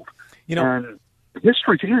told. And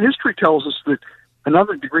history tells us that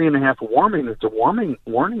another 1.5 degrees of warming that the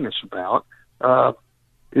warning us about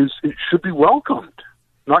it should be welcomed,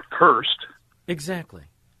 not cursed. Exactly.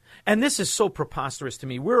 And this is so preposterous to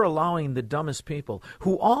me. We're allowing the dumbest people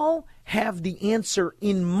who all have the answer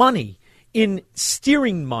in money, in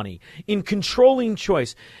steering money, in controlling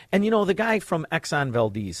choice. And, the guy from Exxon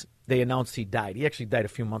Valdez, they announced he died. He actually died a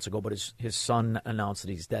few months ago, but his son announced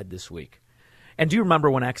that he's dead this week. And do you remember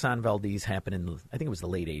when Exxon Valdez happened in, I think it was the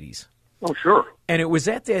late 80s? Oh, sure. And it was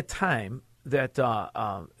at that time that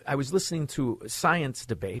I was listening to science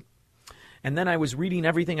debate, and then I was reading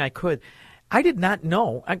everything I could. I did not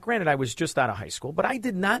know, granted I was just out of high school, but I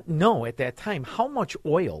did not know at that time how much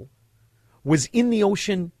oil was in the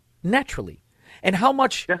ocean naturally and how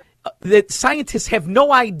much that scientists have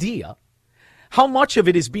no idea how much of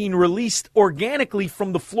it is being released organically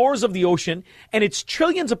from the floors of the ocean, and it's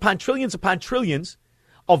trillions upon trillions upon trillions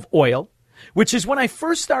of oil, which is when I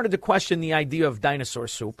first started to question the idea of dinosaur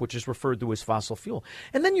soup, which is referred to as fossil fuel.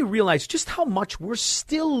 And then you realize just how much we're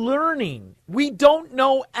still learning. We don't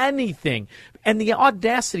know anything. And the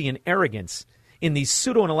audacity and arrogance in these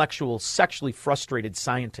pseudo-intellectual, sexually frustrated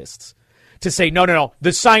scientists to say, no,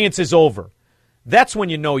 the science is over. That's when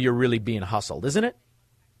you know you're really being hustled, isn't it?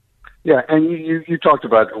 Yeah, and you talked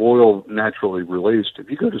about oil naturally released. If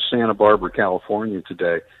you go to Santa Barbara, California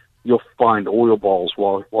today, you'll find oil balls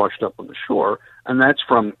washed up on the shore, and that's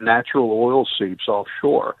from natural oil seeps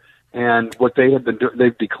offshore. And what they have been doing,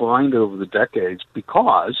 they've declined over the decades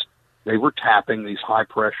because they were tapping these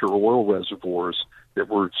high-pressure oil reservoirs that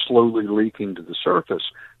were slowly leaking to the surface.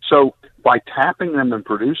 So by tapping them and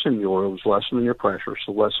producing the oil, it was lessening the pressure,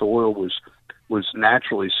 so less oil was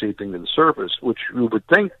naturally seeping to the surface, which you would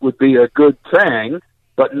think would be a good thing,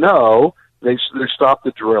 but no, they stopped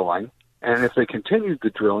the drilling. And if they continued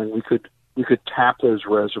the drilling, we could tap those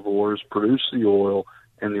reservoirs, produce the oil,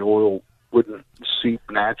 and the oil wouldn't seep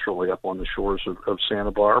naturally up on the shores of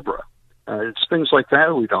Santa Barbara. It's things like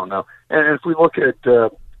that we don't know. And if we look at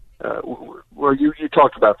well, you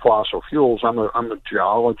talked about fossil fuels. I'm a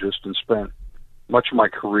geologist and spent much of my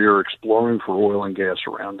career exploring for oil and gas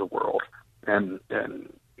around the world, and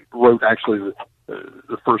wrote actually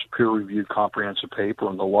the first peer-reviewed comprehensive paper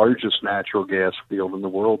on the largest natural gas field in the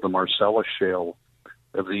world, the Marcellus Shale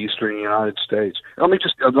of the eastern United States. Let me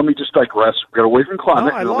just digress. Get away from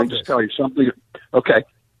climate. No, let me just tell you something. Okay,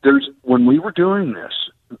 when we were doing this,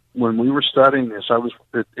 when we were studying this, I was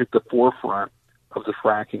at the forefront of the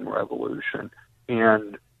fracking revolution,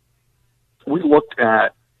 and we looked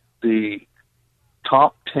at the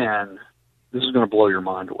top 10. This is going to blow your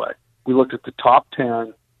mind away. We looked at the top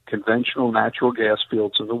 10 conventional natural gas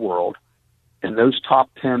fields in the world, and those top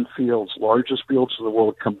 10 fields, largest fields in the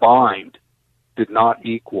world combined, did not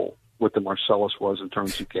equal what the Marcellus was in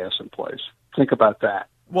terms of gas in place. Think about that.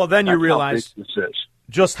 Well, then you That's realize how big this is.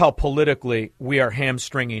 Just how politically we are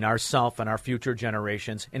hamstringing ourselves and our future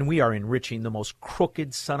generations, and we are enriching the most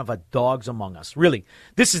crooked son of a dogs among us. Really,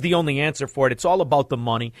 this is the only answer for it. It's all about the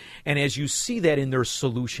money, and as you see that in their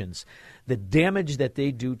solutions, the damage that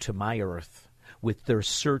they do to my earth with their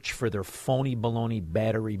search for their phony baloney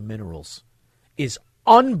battery minerals is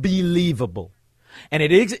unbelievable. And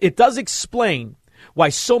it does explain why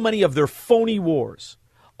so many of their phony wars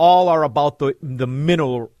all are about the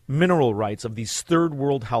mineral rights of these third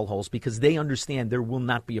world hellholes, because they understand there will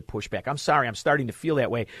not be a pushback. I'm sorry, I'm starting to feel that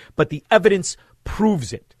way, but the evidence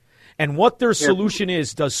proves it. And what their solution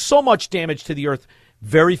is does so much damage to the earth,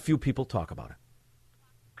 very few people talk about it.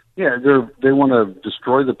 Yeah, they want to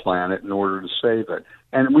destroy the planet in order to save it.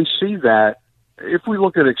 And we see that if we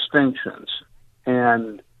look at extinctions.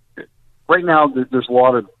 And right now there's a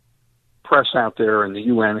lot of press out there, and the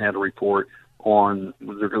UN had a report on,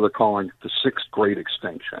 they're calling it the sixth great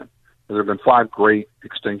extinction. There have been 5 great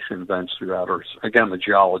extinction events throughout Earth. Again, I'm a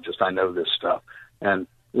geologist, I know this stuff. And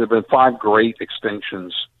there have been 5 great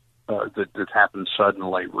extinctions that happened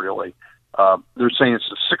suddenly, really. They're saying it's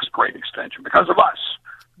the 6th great extinction because of us.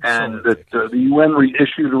 And that the UN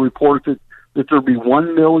issued a report that there'll be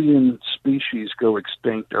 1 million species go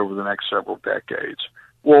extinct over the next several decades.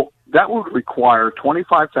 Well, that would require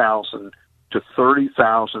 25,000 to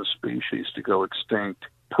 30,000 species to go extinct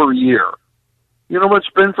per year. You know what's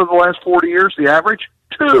been for the last 40 years, the average?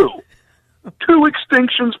 2. 2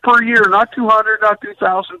 extinctions per year, not 200, not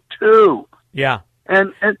 2,000, 2. Yeah.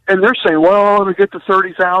 And they're saying, well, it'll get to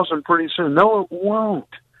 30,000 pretty soon. No, it won't.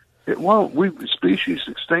 It won't. Species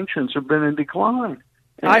extinctions have been in decline.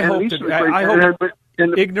 I hope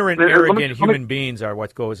ignorant, arrogant human beings are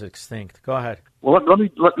what goes extinct. Go ahead. Well, let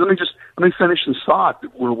me finish this thought.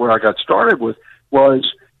 Where I got started with was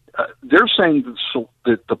they're saying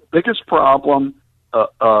that the biggest problem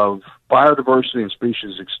of biodiversity and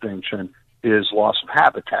species extinction is loss of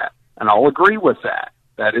habitat, and I'll agree with that.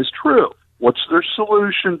 That is true. What's their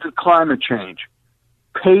solution to climate change?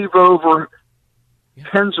 Pave over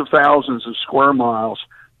tens of thousands of square miles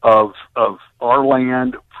of our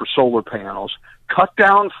land for solar panels, cut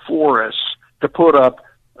down forests to put up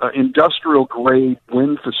industrial grade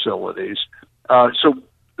wind facilities. So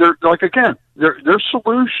they're like, again, their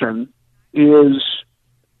solution is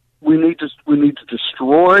we need to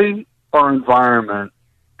destroy our environment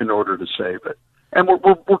in order to save it. And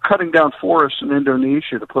we're cutting down forests in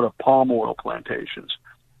Indonesia to put up palm oil plantations.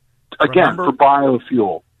 Again, for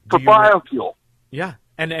biofuel. Yeah,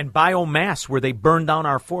 and biomass, where they burn down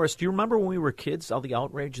our forests. Do you remember when we were kids, all the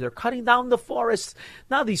outrage? They're cutting down the forests.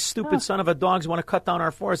 Now these stupid son of a dogs want to cut down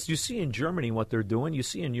our forests. You see in Germany what they're doing. You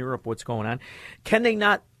see in Europe what's going on. Can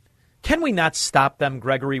we not stop them,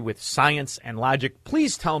 Gregory, with science and logic?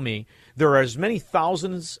 Please tell me there are as many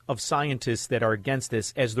thousands of scientists that are against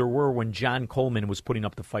this as there were when John Coleman was putting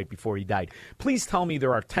up the fight before he died. Please tell me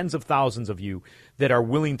there are tens of thousands of you that are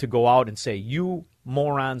willing to go out and say, you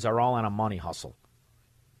morons are all on a money hustle.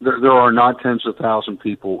 There are not tens of thousands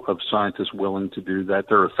of scientists willing to do that.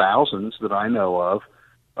 There are thousands that I know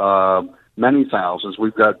of, many thousands.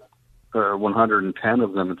 We've got 110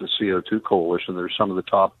 of them at the CO2 Coalition. They're some of the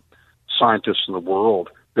top scientists in the world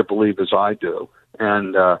that believe as I do.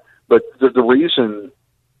 And but the reason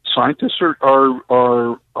scientists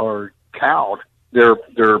are cowed,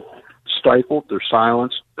 they're stifled, they're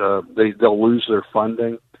silenced, they'll lose their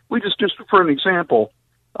funding. We just for an example,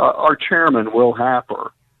 our chairman, Will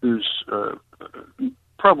Happer, who's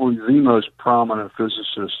probably the most prominent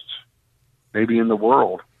physicist maybe in the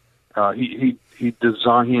world. He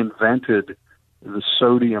invented the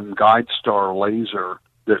sodium guide star laser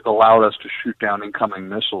that allowed us to shoot down incoming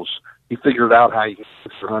missiles. He figured out how you can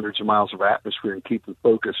get for hundreds of miles of atmosphere and keep the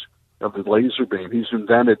focus of the laser beam. He's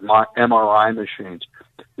invented MRI machines.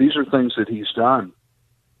 These are things that he's done.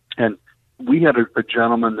 And we had a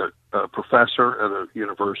gentleman, a professor at a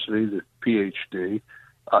university, the PhD.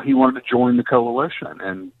 He wanted to join the coalition,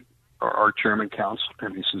 and our chairman counseled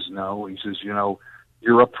him. He says, no. He says,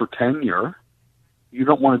 you're up for tenure. You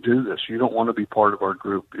don't want to do this. You don't want to be part of our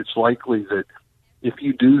group. It's likely that if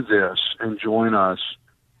you do this and join us,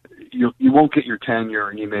 you won't get your tenure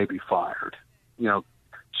and you may be fired.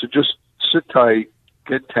 So just sit tight,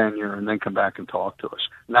 get tenure, and then come back and talk to us.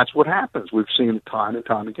 And that's what happens. We've seen it time and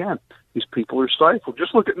time again. These people are stifled.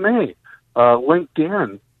 Just look at me.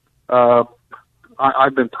 LinkedIn.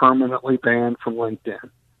 I've been permanently banned from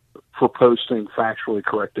LinkedIn for posting factually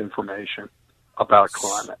correct information about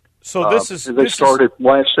climate. So they started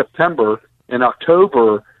last September. In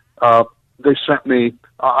October, they sent me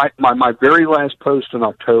my very last post in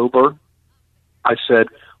October. I said,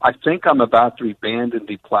 I think I'm about to be banned and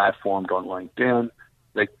deplatformed on LinkedIn.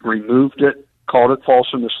 They removed it, called it false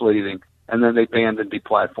and misleading, and then they banned and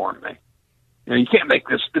deplatformed me. You can't make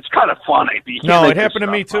this. It's kind of funny. No, it happened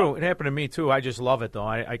to me too. It happened to me too. I just love it, though.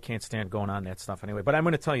 I can't stand going on that stuff anyway. But I'm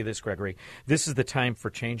going to tell you this, Gregory. This is the time for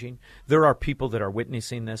changing. There are people that are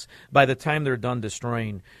witnessing this. By the time they're done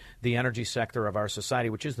destroying the energy sector of our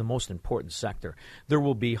society, which is the most important sector, there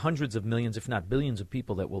will be hundreds of millions, if not billions of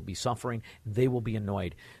people that will be suffering. They will be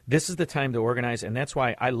annoyed. This is the time to organize, and that's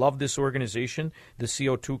why I love this organization, the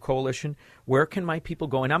CO2 Coalition. Where can my people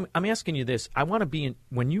go? And I'm asking you this. I want to be in,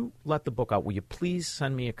 when you let the book out, will you please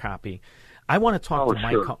send me a copy? I want to talk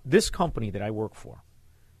to this company that I work for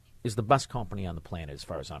is the best company on the planet as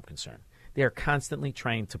far as I'm concerned. They are constantly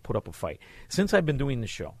trying to put up a fight. Since I've been doing the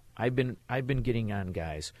show, I've been getting on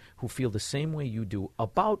guys who feel the same way you do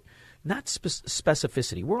about not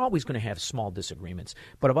specificity. We're always going to have small disagreements,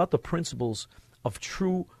 but about the principles of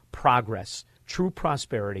true progress, true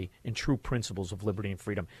prosperity, and true principles of liberty and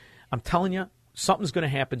freedom. I'm telling you, something's going to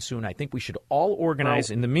happen soon. I think we should all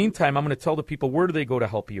organize. In the meantime, I'm going to tell the people, where do they go to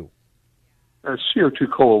help you?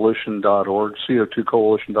 CO2coalition.org,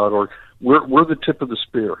 CO2coalition.org. We're the tip of the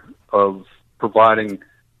spear of providing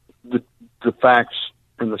the facts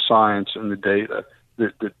and the science and the data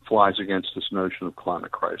that flies against this notion of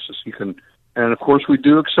climate crisis. And of course, we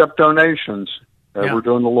do accept donations. We're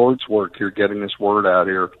doing the Lord's work here, getting this word out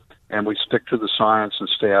here, and we stick to the science and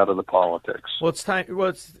stay out of the politics. Well, it's time.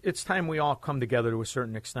 It's time we all come together to a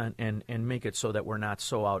certain extent and make it so that we're not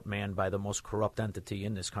so outmanned by the most corrupt entity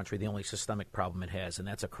in this country, the only systemic problem it has, and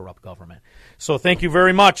that's a corrupt government. So thank you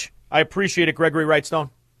very much. I appreciate it, Gregory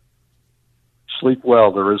Wrightstone. Sleep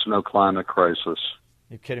well. There is no climate crisis.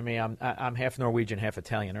 You're kidding me? I'm half Norwegian, half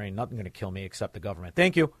Italian. There ain't nothing going to kill me except the government.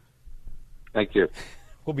 Thank you. Thank you.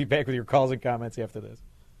 We'll be back with your calls and comments after this.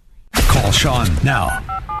 Call Sean now.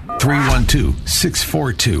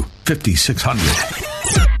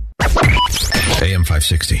 312-642-5600. AM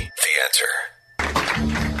 560. The Answer.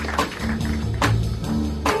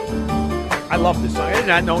 I love this song. I did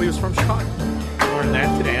not know he was from Chicago. Learned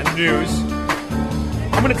that today on the news.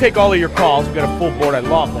 I'm going to take all of your calls. We've got a full board. I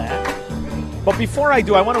love that. But before I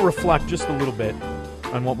do, I want to reflect just a little bit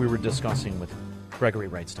on what we were discussing with Gregory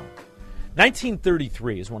Wrightstone.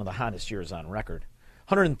 1933 is one of the hottest years on record.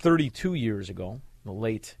 132 years ago, the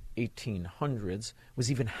late 1800s,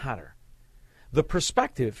 was even hotter. The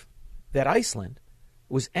perspective that Iceland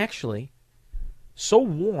was actually so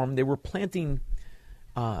warm they were planting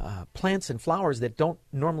plants and flowers that don't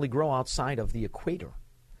normally grow outside of the equator.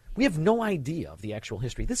 We have no idea of the actual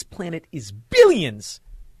history. This planet is billions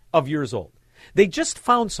of years old. They just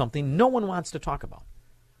found something no one wants to talk about,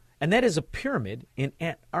 and that is a pyramid in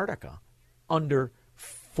Antarctica under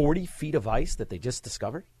 40 feet of ice that they just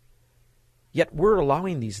discovered. Yet we're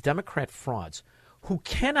allowing these Democrat frauds who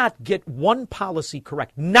cannot get one policy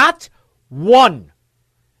correct, not one.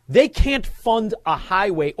 They can't fund a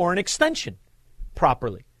highway or an extension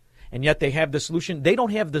properly, and yet they have the solution. They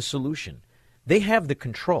don't have the solution. They have the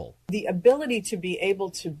control. The ability to be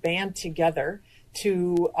able to band together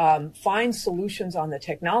to find solutions on the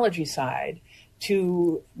technology side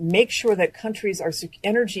to make sure that countries are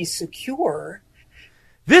energy secure.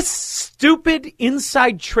 This stupid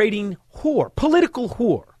inside trading whore, political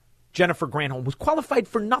whore, Jennifer Granholm, was qualified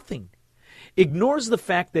for nothing. Ignores the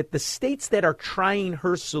fact that the states that are trying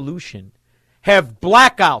her solution have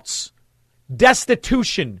blackouts,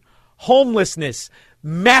 destitution, homelessness,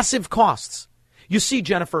 massive costs. You see,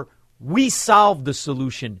 Jennifer, we solved the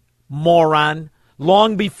solution, moron,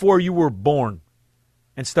 long before you were born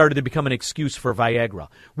and started to become an excuse for Viagra.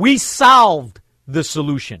 We solved the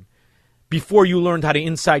solution before you learned how to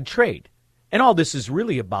inside trade. And all this is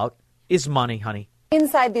really about is money, honey.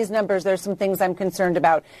 Inside these numbers, there's some things I'm concerned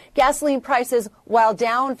about. Gasoline prices, while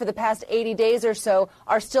down for the past 80 days or so,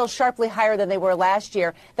 are still sharply higher than they were last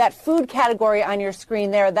year. That food category on your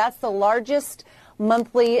screen there, that's the largest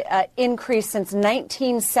monthly increase since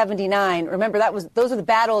 1979. Remember, those are the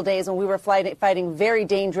bad old days when we were fighting very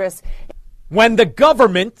dangerous. When the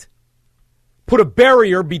government put a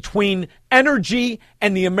barrier between energy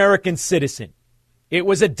and the American citizen. It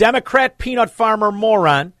was a Democrat peanut farmer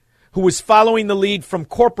moron who was following the lead from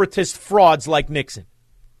corporatist frauds like Nixon.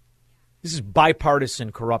 This is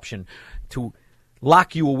bipartisan corruption to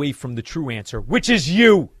lock you away from the true answer, which is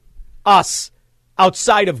you, us,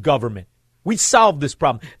 outside of government. We solved this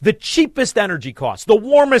problem. The cheapest energy costs, the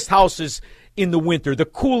warmest houses in the winter, the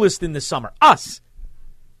coolest in the summer, us.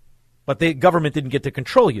 But the government didn't get to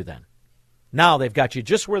control you then. Now they've got you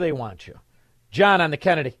just where they want you. John on the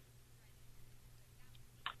Kennedy.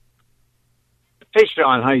 Hey,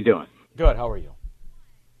 Sean, how you doing? Good. How are you?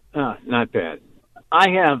 Not bad.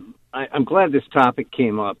 I'm glad this topic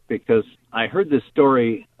came up because I heard this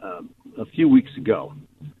story a few weeks ago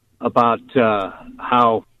about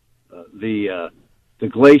how the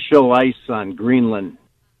glacial ice on Greenland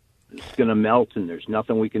is going to melt and there's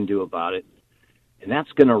nothing we can do about it. And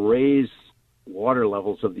that's going to raise water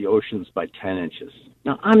levels of the oceans by 10 inches.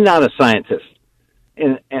 Now, I'm not a scientist,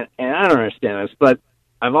 and I don't understand this, but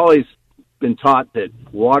I've always been taught that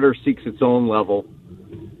water seeks its own level,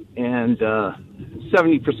 and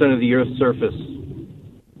 70% of the Earth's surface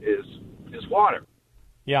is water.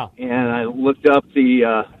 Yeah. And I looked up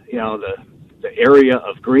the area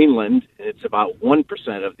of Greenland, and it's about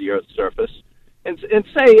 1% of the Earth's surface, and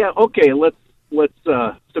say, okay, let's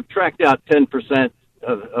subtract out 10%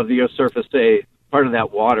 of the Earth's surface. Say part of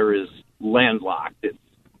that water is landlocked; it's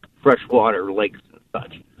freshwater lakes and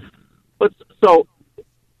such. But so,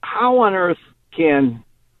 how on earth can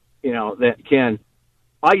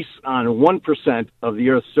ice on 1% of the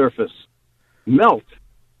Earth's surface melt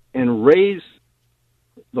and raise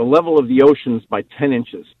the level of the oceans by 10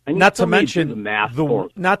 inches? Not to mention the math.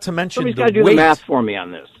 Somebody's got to do the math for me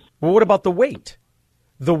on this. Well, what about the weight?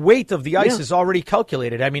 The weight of the ice is already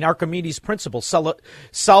calculated. I mean, Archimedes' principle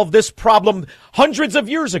solved this problem hundreds of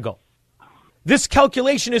years ago. This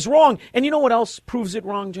calculation is wrong. And you know what else proves it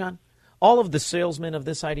wrong, John? All of the salesmen of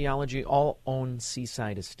this ideology all own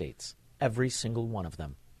seaside estates. Every single one of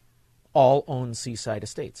them. All own seaside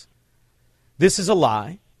estates. This is a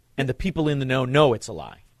lie, and the people in the know it's a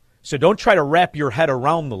lie. So don't try to wrap your head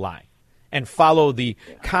around the lie and follow the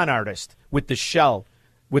con artist with the shell,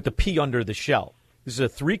 with the P under the shell. This is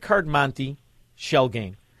a 3-card Monte shell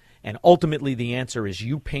game, and ultimately the answer is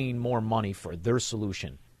you paying more money for their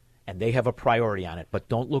solution, and they have a priority on it. But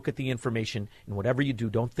don't look at the information, and whatever you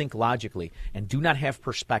do, don't think logically, and do not have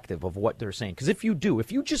perspective of what they're saying. Because if you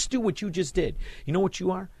just do what you just did, you know what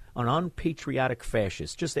you are? An unpatriotic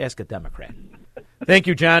fascist. Just ask a Democrat. Thank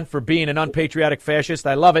you, John, for being an unpatriotic fascist.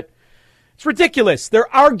 I love it. It's ridiculous.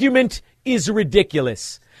 Their argument is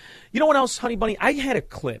ridiculous. You know what else, Honey Bunny? I had a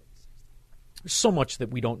clip. There's so much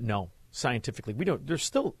that we don't know scientifically. There's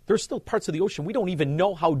still parts of the ocean we don't even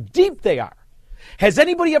know how deep they are. Has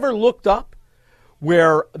anybody ever looked up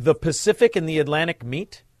where the Pacific and the Atlantic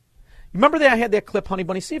meet? Remember that I had that clip, Honey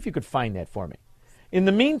Bunny? See if you could find that for me. In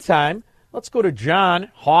the meantime, let's go to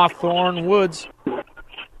John Hawthorne Woods.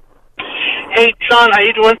 Hey, Sean, how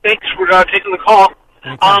you doing? Thanks for taking the call.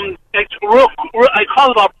 I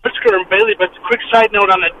called about Pritzker and Bailey, but quick side note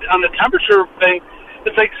on the temperature thing.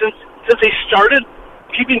 It's like since they started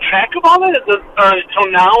keeping track of all that,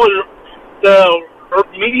 until now, the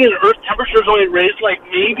median Earth temperature is only raised like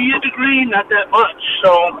maybe a degree, not that much.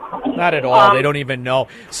 So not at all. They don't even know.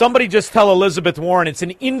 Somebody just tell Elizabeth Warren it's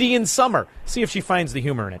an Indian summer. See if she finds the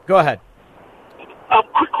humor in it. Go ahead.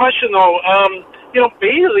 Quick question though.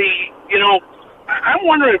 Bailey. I'm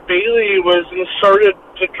wondering if Bailey was inserted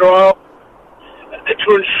to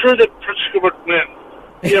ensure that Pritzker would win.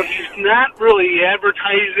 He's not really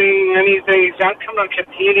advertising anything. He's not coming on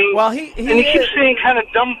campaigning. Well, he keeps saying kind of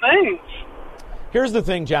dumb things. Here's the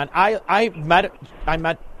thing, John. I met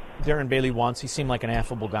Darren Bailey once. He seemed like an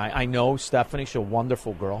affable guy. I know Stephanie. She's a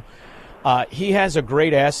wonderful girl. He has a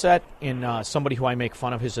great asset in somebody who I make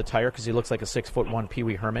fun of his attire because he looks like a 6'1" Pee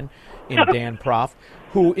Wee Herman in Dan Proft,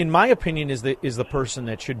 who, in my opinion, is the person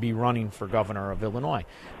that should be running for governor of Illinois.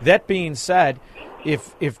 That being said,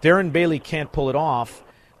 if Darren Bailey can't pull it off,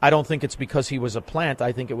 I don't think it's because he was a plant.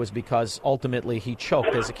 I think it was because ultimately he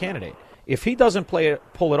choked as a candidate. If he doesn't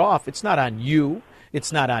pull it off, it's not on you,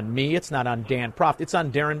 it's not on me, it's not on Dan Proft, it's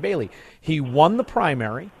on Darren Bailey. He won the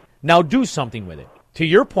primary. Now do something with it. To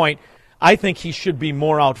your point, I think he should be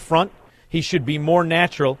more out front. He should be more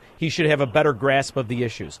natural. He should have a better grasp of the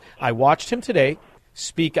issues. I watched him today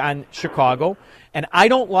speak on Chicago, and I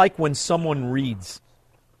don't like when someone reads.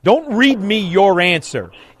 Don't read me your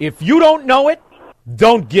answer. If you don't know it,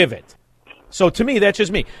 don't give it. So to me, that's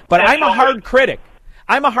just me. But I'm a hard critic.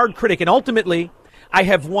 And ultimately, I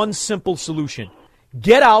have one simple solution.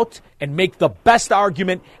 Get out and make the best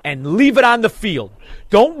argument and leave it on the field.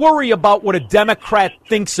 Don't worry about what a Democrat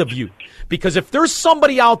thinks of you. Because if there's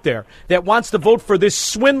somebody out there that wants to vote for this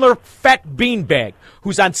swindler fat beanbag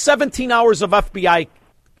who's on 17 hours of FBI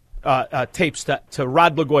tapes to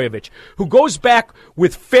Rod Blagojevich, who goes back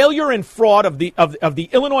with failure and fraud of the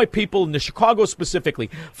Illinois people and the Chicago specifically,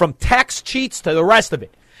 from tax cheats to the rest of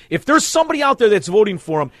it. If there's somebody out there that's voting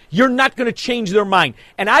for him, you're not going to change their mind.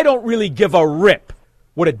 And I don't really give a rip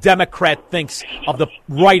what a Democrat thinks of the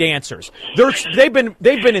right answers. They've been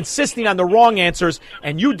insisting on the wrong answers,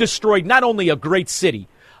 and you destroyed not only a great city,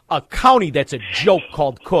 a county that's a joke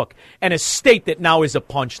called Cook, and a state that now is a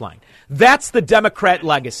punchline. That's the Democrat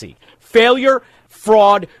legacy. Failure,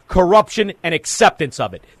 fraud, corruption, and acceptance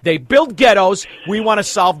of it. They build ghettos. We want to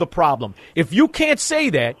solve the problem. If you can't say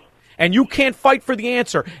that, and you can't fight for the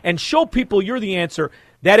answer and show people you're the answer,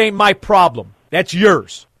 that ain't my problem. That's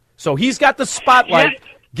yours. So he's got the spotlight. Yeah.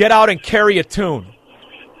 Get out and carry a tune.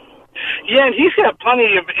 Yeah, and he's got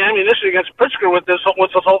plenty of ammunition against Pritzker with this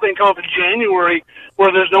whole thing coming up in January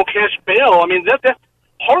where there's no cash bail. I mean, that's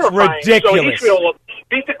horrifying. It's ridiculous. So he should be able to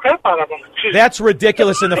beat the crap out of him. That's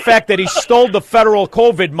ridiculous. And the fact that he stole the federal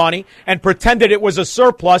COVID money and pretended it was a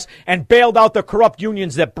surplus and bailed out the corrupt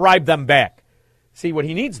unions that bribed them back. See, what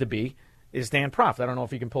he needs to be is Dan Proft. I don't know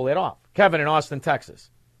if he can pull that off. Kevin in Austin,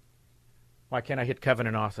 Texas. Why can't I hit Kevin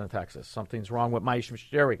in Austin, Texas? Something's wrong with my...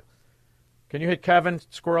 There we go. Can you hit Kevin,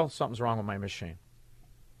 Squirrel? Something's wrong with my machine.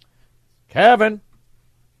 Kevin.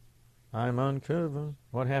 I'm on Kevin.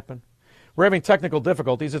 What happened? We're having technical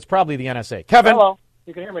difficulties. It's probably the NSA. Kevin. Hello.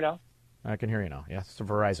 You can hear me now? I can hear you now. Yeah, it's a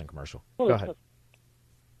Verizon commercial. Go ahead.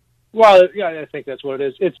 Well, yeah, I think that's what it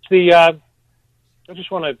is. It's the... I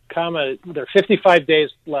just want to comment. There are 55 days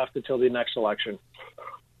left until the next election.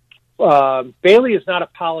 Bailey is not a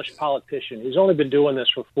polished politician. He's only been doing this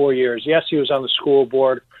for 4 years. Yes, he was on the school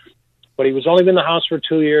board, but he was only in the House for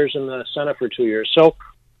 2 years and the Senate for 2 years. So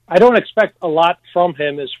I don't expect a lot from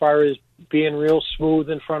him as far as being real smooth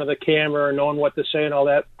in front of the camera and knowing what to say and all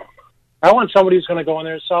that. I want somebody who's going to go in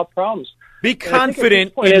there and solve problems. Be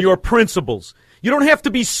confident in your principles. You don't have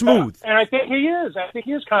to be smooth. And I think he is. I think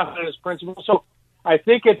he is confident in his principles. So I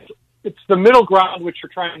think it's the middle ground which you're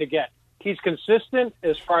trying to get. He's consistent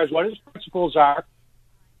as far as what his principles are.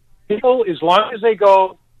 People, as long as they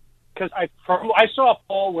go, because I saw a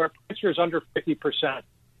poll where Pritzker is under 50%.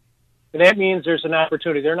 And that means there's an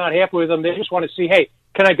opportunity. They're not happy with him. They just want to see, hey,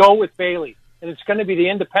 can I go with Bailey? And it's going to be the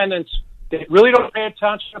independents that really don't pay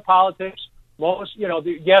attention to politics. Most,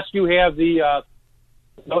 yes, you have the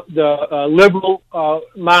liberal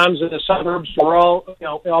moms in the suburbs are all,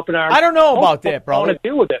 up in arms. I don't know about that, bro. I want to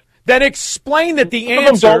deal with it. Then explain that the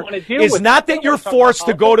answer is not that you're forced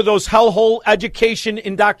to go to those hellhole education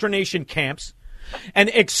indoctrination camps. and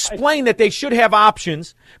explain that they should have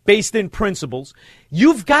options based in principles.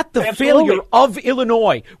 You've got the failure of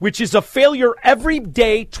Illinois, which is a failure every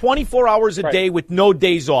day, 24 hours a day with no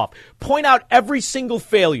days off. Point out every single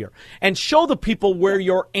failure and show the people where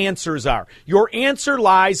your answers are. Your answer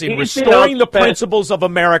lies in restoring the principles of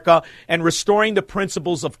America and restoring the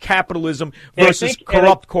principles of capitalism versus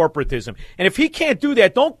corrupt corporatism. And if he can't do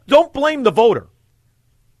that, don't blame the voter.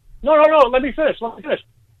 No. Let me finish.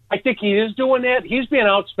 I think he is doing that. He's being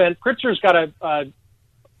outspent. Pritzker's got a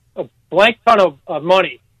blank ton of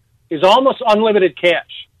money. Is almost unlimited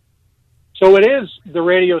cash. So it is the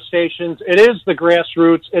radio stations. It is the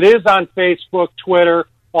grassroots. It is on Facebook, Twitter,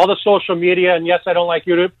 all the social media. And yes, I don't like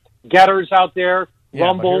YouTube. Getters out there,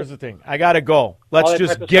 Rumble. But here's the thing. I got to go. Let's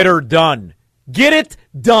just get her done. Get it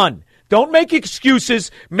done. Don't make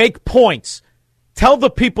excuses. Make points. Tell the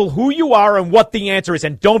people who you are and what the answer is,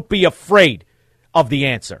 and don't be afraid of the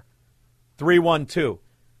answer.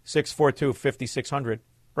 312-642-5600,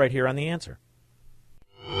 right here on The Answer.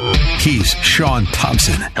 He's Sean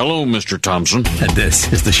Thompson. Hello, Mr. Thompson. And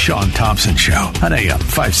this is the Sean Thompson Show on AM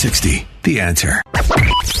 560, The Answer.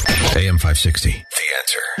 AM 560, The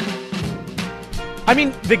Answer. I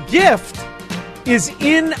mean, the gift is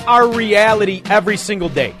in our reality every single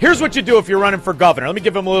day. Here's what you do if you're running for governor. Let me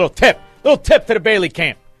give him a little tip. Little tip to the Bailey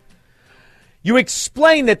camp. You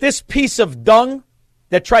explain that this piece of dung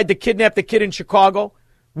that tried to kidnap the kid in Chicago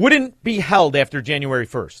wouldn't be held after January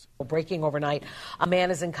 1st. Breaking overnight, a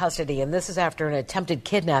man is in custody, and this is after an attempted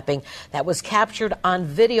kidnapping that was captured on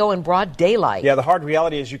video in broad daylight. Yeah, the hard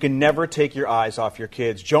reality is you can never take your eyes off your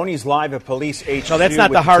kids. Joni's live at Police HQ. No, that's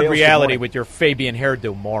not the hard reality with your Fabian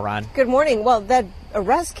hairdo, moron. Good morning. Well, that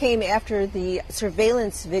arrest came after the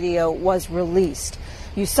surveillance video was released.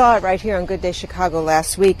 You saw it right here on Good Day Chicago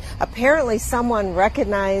last week. Apparently, someone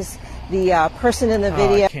recognized the person in the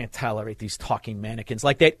video. I can't tolerate these talking mannequins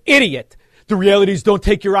like that idiot. The reality is don't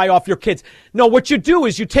take your eye off your kids. No, what you do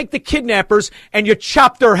is you take the kidnappers and you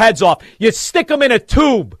chop their heads off. You stick them in a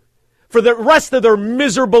tube for the rest of their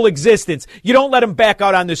miserable existence. You don't let them back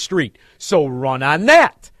out on the street. So run on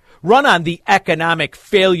that. Run on the economic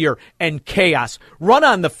failure and chaos. Run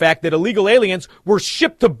on the fact that illegal aliens were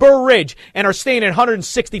shipped to Burr Ridge and are staying in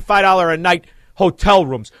 $165 a night hotel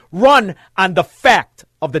rooms. Run on the fact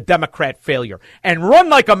of the Democrat failure. And run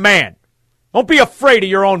like a man. Don't be afraid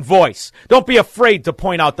of your own voice. Don't be afraid to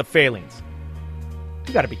point out the failings.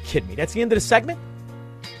 You got to be kidding me. That's the end of the segment?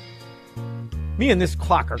 Me and this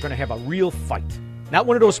clock are going to have a real fight. Not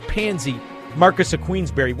one of those pansy Marcus of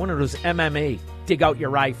Queensberry, one of those MMA dig out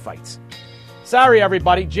your eye fights. Sorry,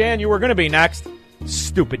 everybody. Jan, you were going to be next.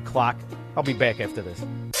 Stupid clock. I'll be back after this.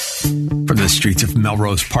 From the streets of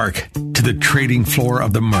Melrose Park to the trading floor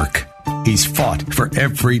of the Merc, he's fought for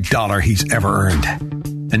every dollar he's ever earned.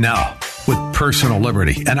 And now, with personal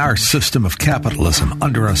liberty and our system of capitalism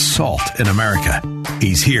under assault in America,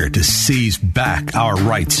 he's here to seize back our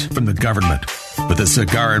rights from the government. With a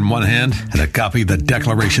cigar in one hand and a copy of the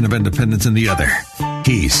Declaration of Independence in the other,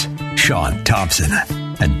 he's Sean Thompson.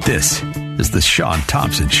 And this is the Sean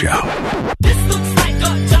Thompson Show. This looks like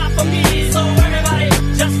a job for me, so everybody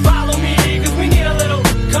just follow me, because we need a little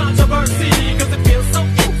controversy, because it feels so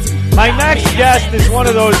empty. My next guest is one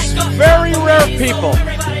of those very rare people,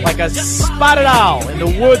 like a spotted owl in the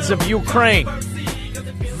woods of Ukraine.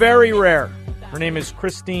 Very rare. Her name is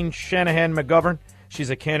Christine Shanahan McGovern. She's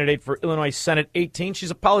a candidate for Illinois Senate 18.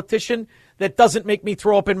 She's a politician that doesn't make me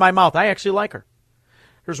throw up in my mouth. I actually like her.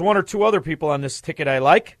 There's one or two other people on this ticket I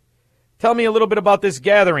like. Tell me a little bit about this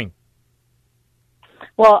gathering.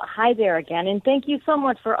 Well, hi there again, and thank you so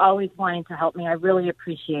much for always wanting to help me. I really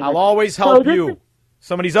appreciate it. I'll always help you.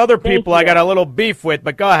 Some of these other people I got a little beef with,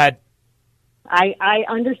 but go ahead. I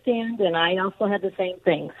understand, and I also had the same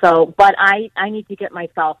thing. So, but I need to get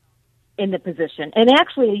myself in the position. And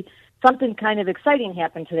actually, something kind of exciting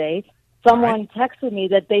happened today. Someone texted me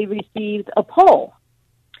that they received a poll,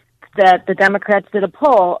 that the Democrats did a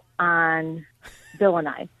poll on Bill and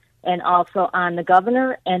I, and also on the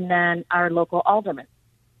governor and then our local alderman,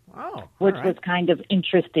 which was kind of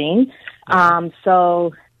interesting.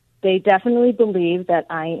 So they definitely believe that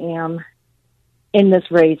I am in this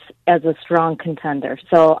race as a strong contender.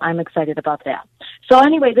 So I'm excited about that. So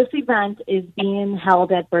anyway, this event is being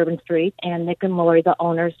held at Bourbon Street, and Nick and Lori, the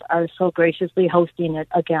owners, are so graciously hosting it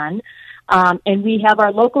again. And we have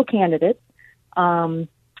our local candidates,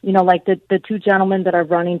 like the two gentlemen that are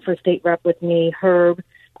running for state rep with me, Herb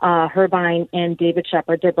Herbine and David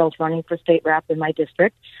Shepard. They're both running for state rep in my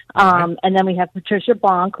district. And then we have Patricia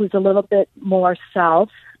Bonk, who's a little bit more south,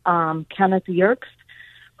 Kenneth Yerkes,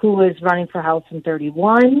 who is running for House in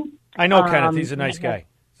 31. I know Kenneth. He's a nice guy.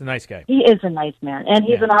 He's He's a nice guy. He is a nice man, and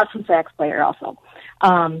he's an awesome sax player also.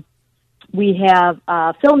 We have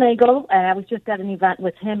Phil Nagel, and I was just at an event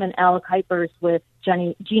with him and Alec Hypers with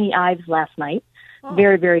Jeannie Ives last night. Oh.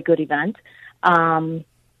 Very, very good event. And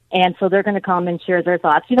so they're going to come and share their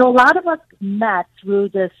thoughts. You know, a lot of us met through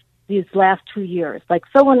these last 2 years. Like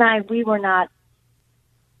Phil and I,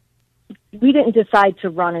 we didn't decide to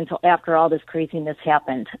run until after all this craziness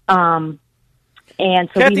happened. And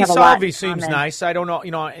so Kathy we have a Salvi lot seems nice. I don't know.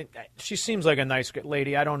 You know, she seems like a nice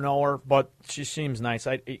lady. I don't know her, but she seems nice.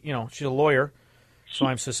 She's a lawyer, so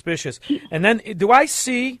I'm suspicious. And then, do I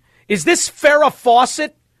see? Is this Farrah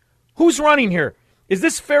Fawcett? Who's running here? Is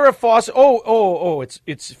this Farrah Fawcett? Oh! It's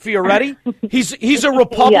Fioretti. He's a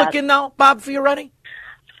Republican now, Bob Fioretti.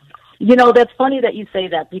 You know, that's funny that you say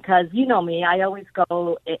that because you know me. I always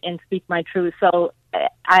go and speak my truth. So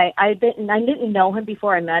I didn't know him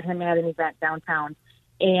before I met him at an event downtown,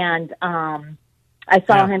 and I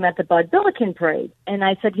saw him at the Bud Billiken parade, and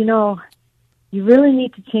I said, you know, you really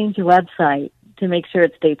need to change your website to make sure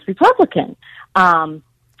it states Republican.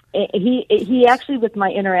 He actually, with my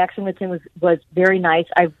interaction with him, was very nice.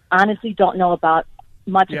 I honestly don't know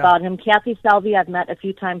much about him. Kathy Salvi, I've met a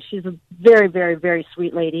few times. She's a very, very, very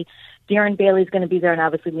sweet lady. Darren Bailey's going to be there, and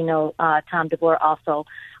obviously we know Tom DeBoer also.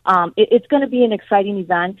 It's going to be an exciting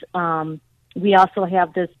event. We also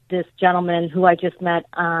have this gentleman who I just met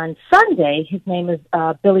on Sunday. His name is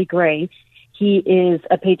Billy Gray. He is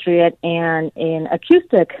a patriot and an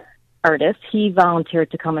acoustic artist. He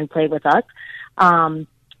volunteered to come and play with us on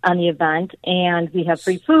the event, and we have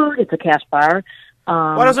free food. It's a cash bar.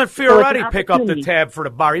 Why doesn't Fioretti pick up the tab for the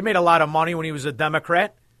bar? He made a lot of money when he was a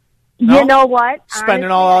Democrat. No? You know what? Spending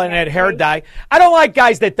all in that hair dye. I don't like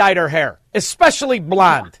guys that dye their hair, especially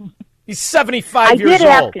blonde. He's 75 years old. I did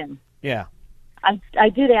ask him. Yeah. I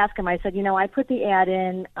did ask him. I said, you know, I put the ad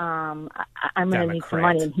in. I'm going to need some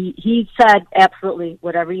money. And he said, absolutely,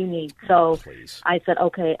 whatever you need. So I said,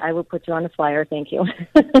 okay, I will put you on the flyer. Thank you.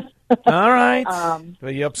 All right.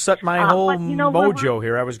 Well, you upset my whole mojo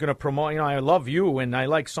here. I was going to promote. You know, I love you, and I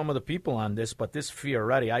like some of the people on this, but this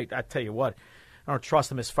Fioretti, I tell you what, I don't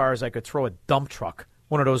trust him as far as I could throw a dump truck,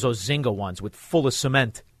 one of those Ozinga ones with full of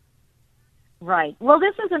cement. Right. Well,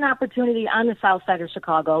 this is an opportunity on the south side of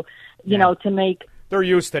Chicago, you know, to make they're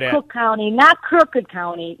used to that. Cook County, not Crooked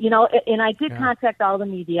County, you know, and I did contact all the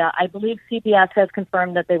media. I believe CBS has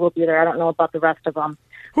confirmed that they will be there. I don't know about the rest of them.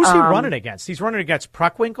 Who's he running against? He's running against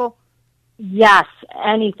Preckwinkle? Yes,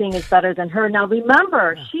 anything is better than her. Now,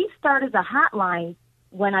 remember, she started the hotline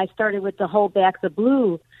when I started with the Hold Back the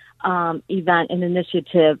Blue event and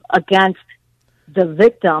initiative against the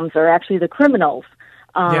victims, or actually the criminals.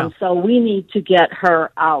 So we need to get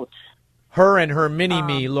her out. Her and her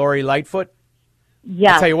mini-me, Lori Lightfoot?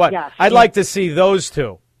 Yes. I'll tell you what, I'd like to see those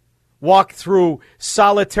two walk through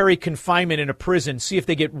solitary confinement in a prison, see if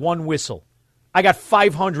they get one whistle. I got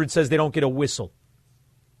 500 says they don't get a whistle.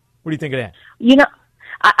 What do you think of that? You know,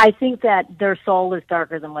 I think that their soul is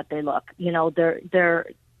darker than what they look. You know, their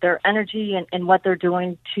energy and what they're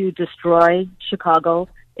doing to destroy Chicago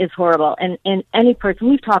is horrible. And any person,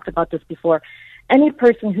 we've talked about this before, any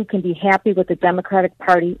person who can be happy with the Democratic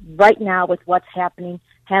Party right now with what's happening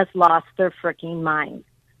has lost their freaking mind.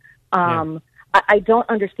 I don't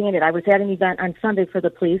understand it. I was at an event on Sunday for the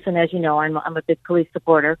police, and as you know, I'm a big police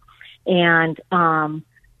supporter. And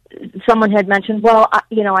someone had mentioned, well,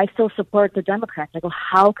 I still support the Democrats. I go,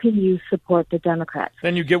 how can you support the Democrats?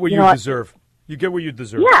 Then you get what you deserve. You get what you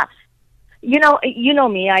deserve. Yes. You know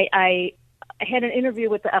me. I had an interview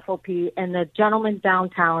with the FOP, and the gentlemen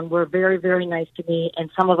downtown were very, very nice to me, and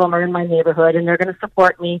some of them are in my neighborhood, and they're going to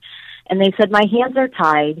support me. And they said, my hands are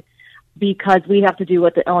tied because we have to do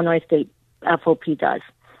what the Illinois State FOP does.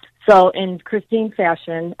 So in Christine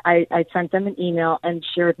fashion, I sent them an email and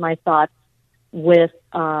shared my thoughts with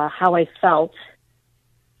how I felt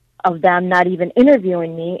of them not even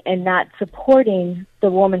interviewing me and not supporting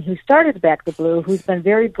the woman who started Back the Blue, who's been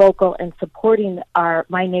very vocal in supporting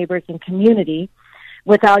my neighbors and community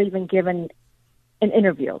without even giving an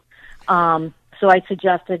interview. So I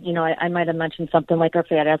suggested, I might have mentioned something like our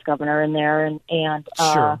fat-ass governor in there and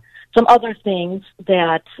sure. Some other things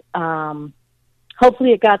that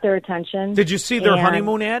hopefully it got their attention. Did you see their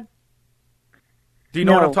honeymoon ad? Do you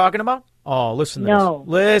know what I'm talking about? Oh, listen to this.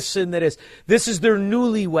 Listen to this. This is their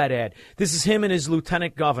newlywed ad. This is him and his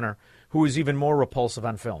lieutenant governor, who is even more repulsive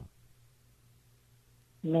on film.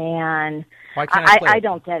 Man, why can't I play it? I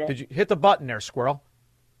don't get it. Did you hit the button there, squirrel?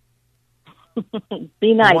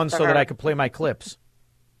 Be nice. One so that I could play my clips.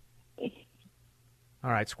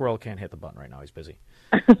 All right, squirrel can't hit the button right now. He's busy.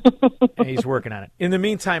 He's working on it. In the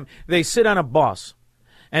meantime, they sit on a bus,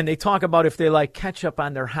 and they talk about if they like ketchup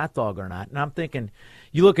on their hot dog or not. And I'm thinking,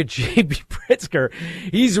 you look at J.B. Pritzker,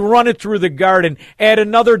 he's running through the garden, add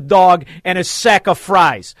another dog and a sack of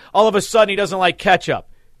fries. All of a sudden, he doesn't like ketchup.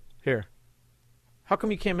 Here. How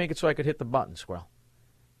come you can't make it so I could hit the button, Squirrel?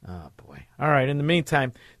 Oh, boy. All right, in the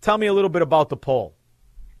meantime, tell me a little bit about the poll.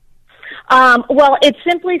 Well, it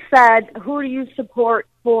simply said, who do you support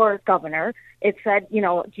for governor? It said,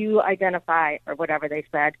 do you identify, or whatever they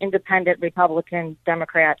said, independent, Republican,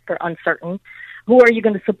 Democrat, or uncertain? Who are you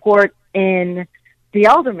going to support in the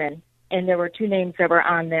alderman? And there were 2 names that were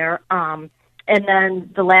on there. And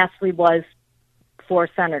then the lastly was for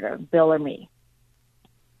senator, Bill or me.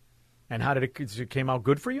 And how did it came out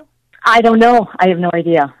good for you? I don't know. I have no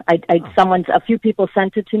idea. A few people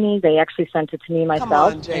sent it to me. They actually sent it to me myself. Come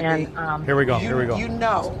on, JB. And, Here we go. You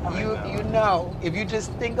know. If you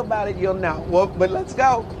just think about it, you'll know. Well, but let's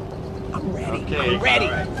go. I'm ready. Okay, I'm ready.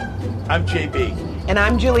 all right. I'm JB. And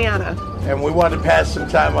I'm Juliana. And we wanted to pass some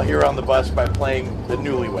time while here on the bus by playing the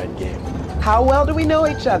Newlywed Game. How well do we know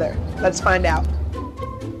each other? Let's find out.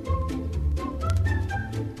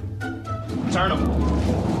 Turn them.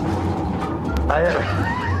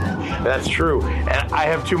 That's true. And I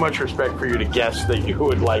have too much respect for you to guess that you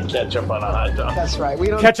would like ketchup on a hot dog. That's right.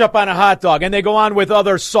 Ketchup on a hot dog. And they go on with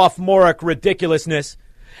other sophomoric ridiculousness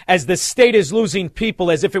as the state is losing people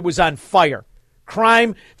as if it was on fire.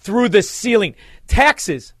 Crime through the ceiling.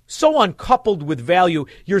 Taxes so uncoupled with value,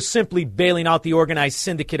 you're simply bailing out the organized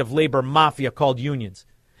syndicate of labor mafia called unions.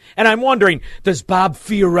 And I'm wondering, does Bob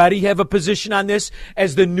Fioretti have a position on this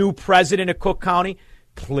as the new president of Cook County?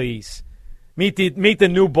 Please. Meet the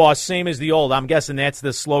new boss, same as the old. I'm guessing that's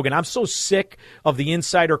the slogan. I'm so sick of the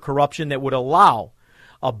insider corruption that would allow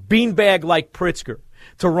a beanbag like Pritzker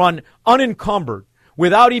to run unencumbered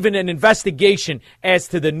without even an investigation as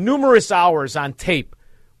to the numerous hours on tape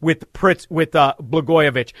with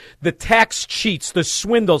Blagojevich, the tax cheats, the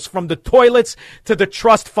swindles from the toilets to the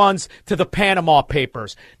trust funds to the Panama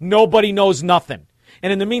Papers. Nobody knows nothing.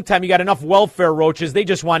 And in the meantime, you got enough welfare roaches. They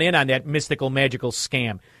just want in on that mystical, magical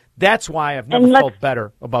scam. That's why I've never felt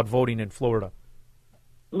better about voting in Florida.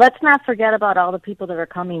 Let's not forget about all the people that are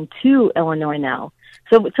coming to Illinois now.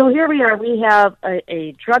 So here we are. We have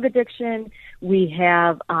a drug addiction. We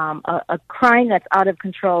have a crime that's out of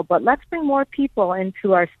control. But let's bring more people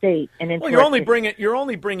into our state and into. Well, you're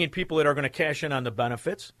only bringing people that are going to cash in on the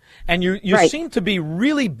benefits, and you Right. seem to be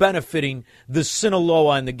really benefiting the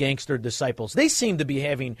Sinaloa and the gangster disciples. They seem to be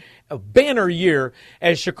having a banner year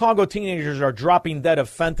as Chicago teenagers are dropping dead of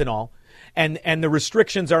fentanyl, and the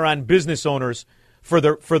restrictions are on business owners for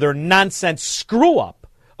their nonsense screw up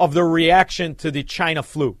of their reaction to the China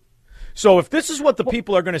flu. So if this is what the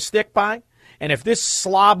people are going to stick by, and if this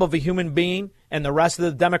slob of a human being and the rest of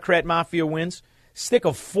the Democrat mafia wins, stick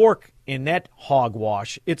a fork in that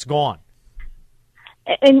hogwash. It's gone.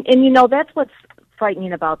 And that's what's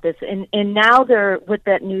frightening about this. And now they're, with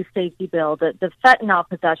that new safety bill, the fentanyl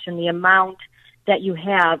possession, the amount that you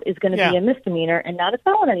have is going to be a misdemeanor and not a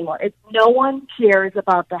felon anymore. No one cares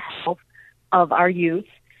about the health of our youth.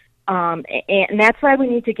 And that's why we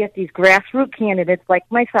need to get these grassroots candidates like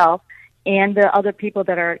myself and the other people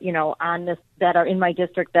that are, on this, that are in my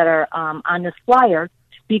district that are on this flyer,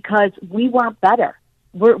 because we want better.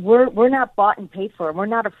 We're not bought and paid for. We're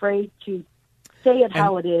not afraid to say it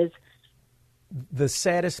how it is. The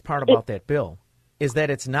saddest part about that bill is that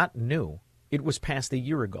it's not new. It was passed a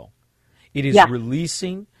year ago. It is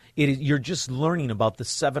releasing. You're just learning about the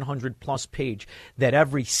 700-plus page that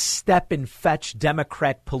every step-and-fetch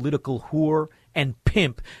Democrat political whore and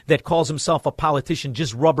pimp that calls himself a politician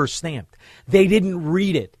just rubber-stamped. They didn't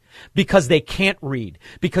read it because they can't read,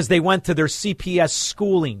 because they went to their CPS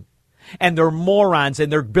schooling, and they're morons,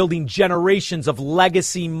 and they're building generations of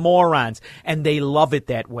legacy morons, and they love it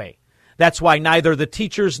that way. That's why neither the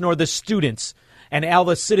teachers nor the students and all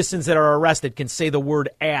the citizens that are arrested can say the word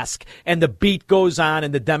ask, and the beat goes on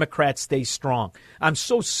and the Democrats stay strong. I'm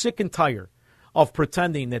so sick and tired of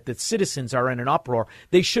pretending that the citizens are in an uproar.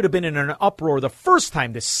 They should have been in an uproar the first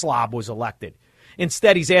time this slob was elected.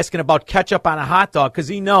 Instead, he's asking about ketchup on a hot dog because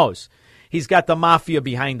he knows he's got the mafia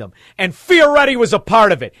behind him. And Fioretti was a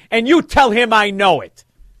part of it. And you tell him I know it.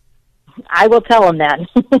 I will tell him that.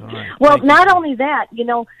 Right, well, not only that,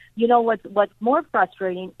 what's more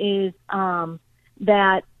frustrating is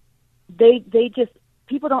that they just,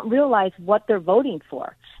 people don't realize what they're voting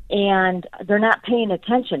for, and they're not paying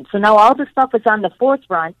attention. So now all this stuff is on the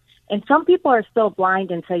forefront, and some people are still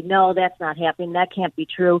blind and say, no, that's not happening. That can't be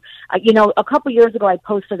true. A couple years ago I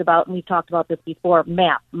posted about, and we talked about this before,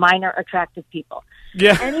 MAP, minor attractive people.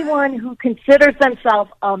 Yeah. Anyone who considers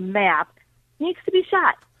themselves a MAP needs to be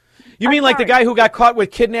shot. You mean like the guy who got caught with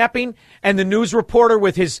kidnapping and the news reporter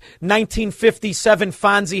with his 1957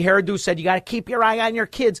 Fonzie hairdo said, you got to keep your eye on your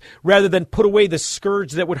kids rather than put away the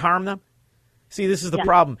scourge that would harm them? See, this is the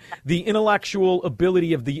problem. The intellectual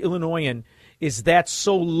ability of the Illinoisan is that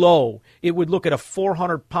so low, it would look at a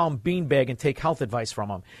 400-pound beanbag and take health advice from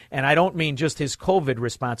him. And I don't mean just his COVID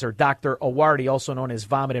response or Dr. Awardi, also known as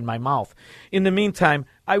vomit in my mouth. In the meantime,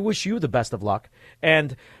 I wish you the best of luck.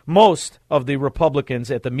 And most of the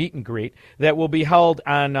Republicans at the meet and greet that will be held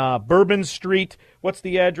on Bourbon Street. What's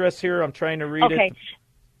the address here? I'm trying to read it.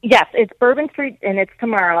 Yes, it's Bourbon Street, and it's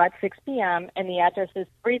tomorrow at 6 p.m., and the address is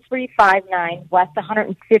 3359 West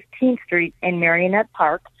 115th Street in Marionette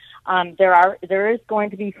Park. There is going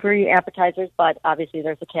to be free appetizers, but obviously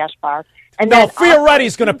there's a cash bar. And no,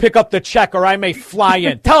 Fioretti's going to pick up the check, or I may fly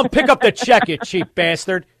in. Tell him pick up the check, you cheap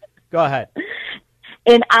bastard. Go ahead.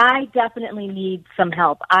 And I definitely need some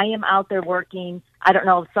help. I am out there working. I don't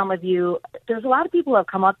know if some of you, there's a lot of people who have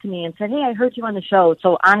come up to me and said, hey, I heard you on the show.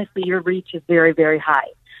 So honestly, your reach is very, very high.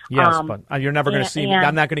 Yes, but you're never going to see me.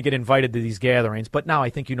 I'm not going to get invited to these gatherings, but now I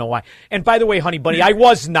think you know why. And by the way, Honey Bunny, I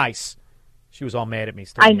was nice. She was all mad at me.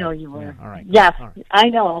 I know you were. Yeah, all right. Yes, all right.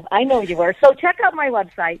 I know you were. So check out my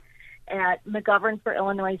website at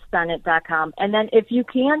McGovernforIllinoisSenate.com. And then if you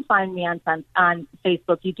can find me on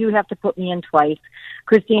Facebook, you do have to put me in twice.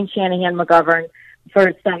 Christine Shanahan McGovern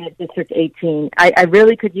for Senate District 18. I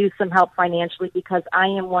really could use some help financially because I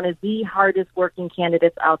am one of the hardest working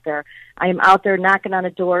candidates out there. I am out there knocking on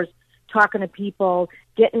the doors, talking to people,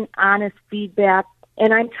 getting honest feedback,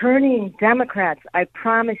 and I'm turning Democrats. I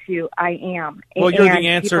promise you I am. Well, you're the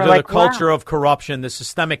answer to the culture of corruption, the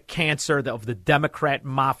systemic cancer of the Democrat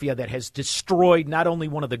mafia that has destroyed not only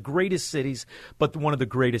one of the greatest cities, but one of the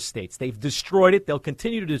greatest states. They've destroyed it. They'll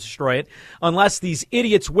continue to destroy it unless these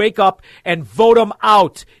idiots wake up and vote them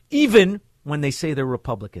out, even when they say they're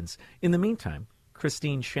Republicans. In the meantime,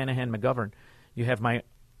 Christine Shanahan McGovern, you have my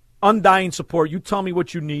undying support. You tell me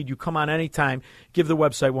what you need. You come on anytime. Give the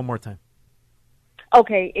website one more time.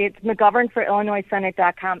 Okay, it's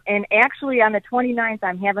McGovernforIllinoisSenate.com. And actually on the 29th,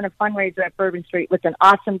 I'm having a fundraiser at Bourbon Street with an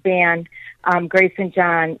awesome band, Grace and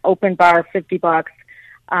John, open bar, $50.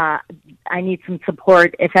 I need some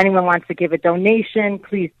support. If anyone wants to give a donation,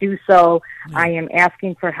 please do so. I am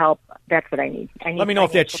asking for help. That's what I need. Let me know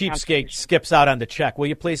if that cheapskate skips out on the check, will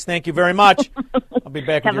you please? Thank you very much. I'll be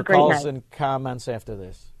back with your calls and comments after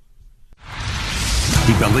this.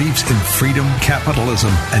 He believes in freedom,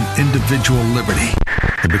 capitalism, and individual liberty.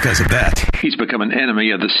 And because of that, he's become an enemy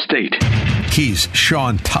of the state. He's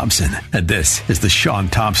Sean Thompson, and this is The Sean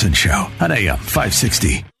Thompson Show on AM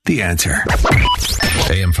 560. The Answer.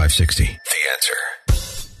 AM 560. The Answer.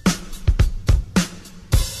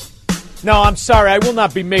 No, I'm sorry. I will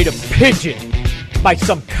not be made a pigeon by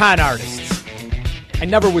some con artists. I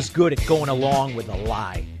never was good at going along with a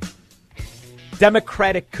lie.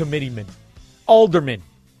 Democratic committeeman, alderman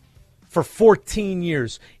for 14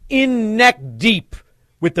 years, in neck deep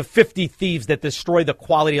with the 50 thieves that destroy the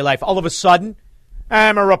quality of life. All of a sudden,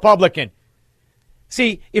 I'm a Republican.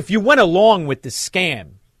 See, if you went along with the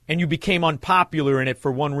scam and you became unpopular in it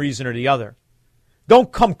for one reason or the other,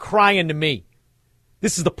 don't come crying to me.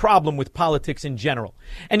 This is the problem with politics in general.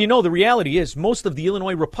 And you know, the reality is most of the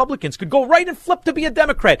Illinois Republicans could go right and flip to be a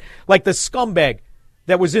Democrat, like the scumbag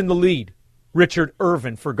that was in the lead, Richard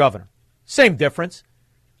Irvin, for governor. Same difference.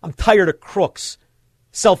 I'm tired of crooks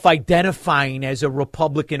self-identifying as a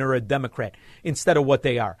Republican or a Democrat instead of what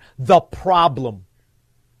they are. The problem.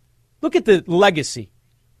 Look at the legacy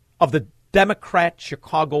of the Democrat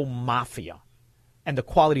Chicago mafia and the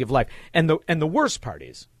quality of life. And the worst part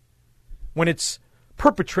is when it's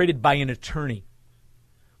perpetrated by an attorney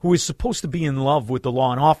who is supposed to be in love with the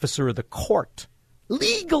law, an officer of the court.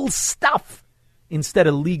 Legal stuff instead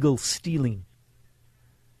of legal stealing.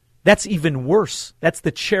 That's even worse. That's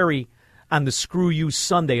the cherry on the screw you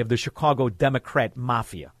sundae of the Chicago Democrat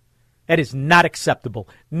mafia. That is not acceptable.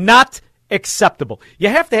 Not acceptable. You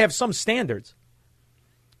have to have some standards,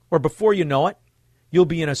 or before you know it, you'll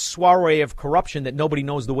be in a soiree of corruption that nobody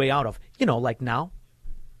knows the way out of. You know, like now.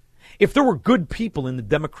 If there were good people in the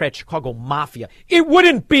Democrat Chicago mafia, it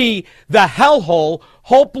wouldn't be the hellhole,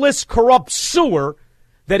 hopeless, corrupt sewer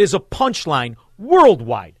that is a punchline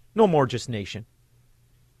worldwide. No more just nation.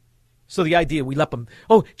 So the idea we let them,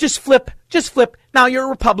 just flip. Now you're a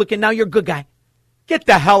Republican. Now you're a good guy. Get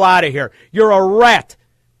the hell out of here. You're a rat,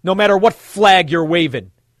 no matter what flag you're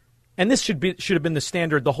waving. And this should have been the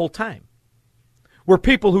standard the whole time. Where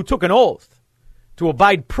people who took an oath to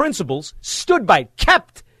abide principles, stood by it,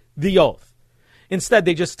 kept the oath. Instead,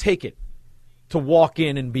 they just take it to walk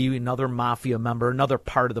in and be another mafia member, another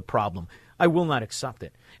part of the problem. I will not accept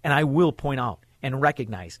it. And I will point out and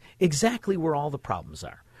recognize exactly where all the problems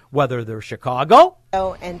are, whether they're Chicago.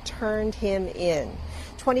 And turned him in.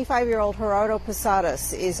 25-year-old Gerardo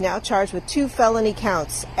Posadas is now charged with 2 felony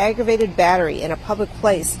counts, aggravated battery in a public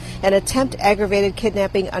place and attempt aggravated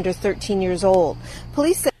kidnapping under 13 years old.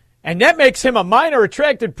 Police said. And that makes him a minor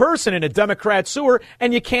attracted person in a Democrat sewer,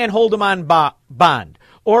 and you can't hold him on bond.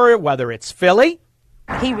 Or whether it's Philly.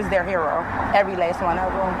 He was their hero, every last one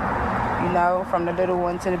of them, you know, from the little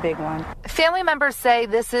one to the big one. Family members say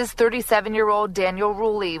this is 37-year-old Daniel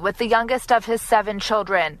Ruley with the youngest of his 7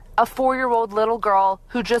 children, a 4-year-old little girl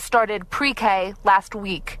who just started pre-K last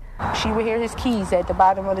week. She would hear his keys at the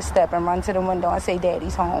bottom of the step and run to the window and say,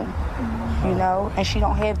 "Daddy's home," you know, and she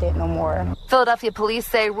don't have that no more. Philadelphia police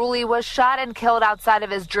say Ruley was shot and killed outside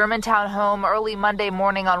of his Germantown home early Monday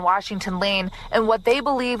morning on Washington Lane in what they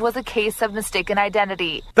believe was a case of mistaken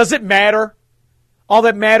identity. Does it matter? All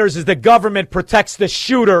that matters is the government protects the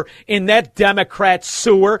shooter in that Democrat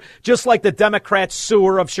sewer, just like the Democrat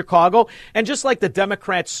sewer of Chicago and just like the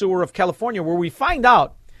Democrat sewer of California, where we find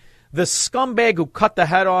out the scumbag who cut the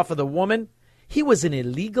head off of the woman, he was an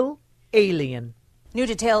illegal alien. New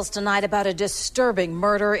details tonight about a disturbing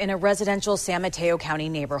murder in a residential San Mateo County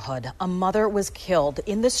neighborhood. A mother was killed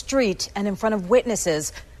in the street and in front of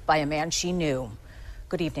witnesses by a man she knew.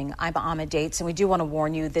 Good evening. I'm Ahmed Dates, and we do want to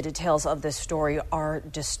warn you the details of this story are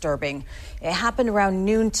disturbing. It happened around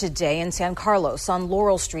noon today in San Carlos on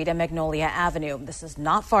Laurel Street and Magnolia Avenue. This is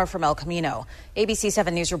not far from El Camino. ABC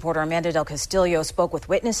 7 News reporter Amanda Del Castillo spoke with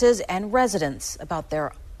witnesses and residents about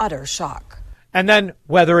their utter shock. And then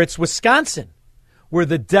whether it's Wisconsin, where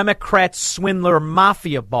the Democrat swindler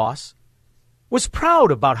mafia boss was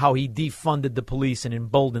proud about how he defunded the police and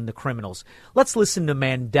emboldened the criminals. Let's listen to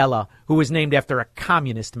Mandela, who was named after a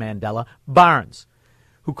communist Mandela, Barnes,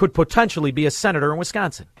 who could potentially be a senator in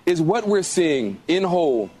Wisconsin. Is what we're seeing in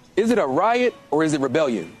whole, is it a riot or is it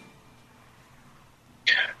rebellion?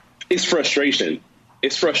 It's frustration.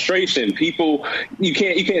 It's frustration. People, you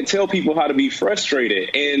can't tell people how to be frustrated.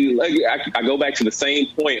 And like, I go back to the same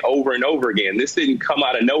point over and over again. This didn't come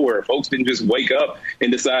out of nowhere. Folks didn't just wake up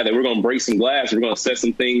and decide that we're going to break some glass. We're going to set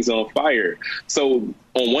some things on fire. So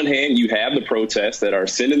on one hand, you have the protests that are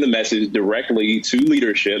sending the message directly to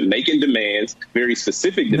leadership, making demands, very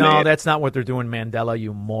specific demands. No, that's not what they're doing, Mandela,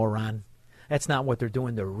 you moron. That's not what they're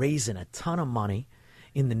doing. They're raising a ton of money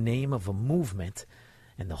in the name of a movement.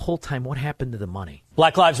 And the whole time, what happened to the money?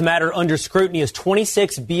 Black Lives Matter under scrutiny as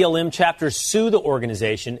 26 BLM chapters sue the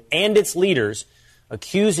organization and its leaders,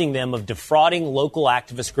 accusing them of defrauding local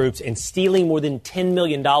activist groups and stealing more than $10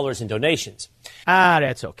 million in donations.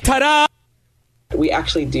 That's okay. Ta-da! We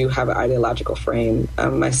actually do have an ideological frame.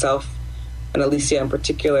 Myself and Alicia in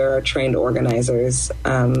particular are trained organizers.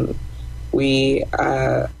 We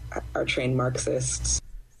are trained Marxists.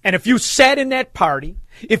 And if you sat in that party,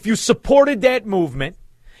 if you supported that movement,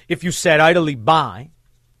 if you sat idly by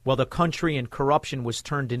while the country and corruption was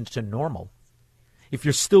turned into normal, if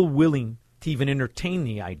you're still willing to even entertain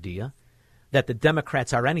the idea that the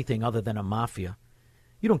Democrats are anything other than a mafia,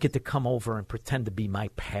 you don't get to come over and pretend to be my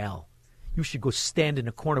pal. You should go stand in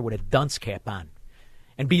a corner with a dunce cap on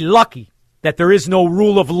and be lucky that there is no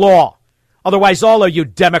rule of law. Otherwise, all of you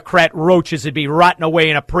Democrat roaches would be rotting away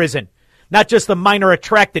in a prison, not just the minor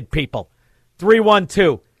attracted people.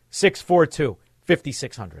 312-642-5600.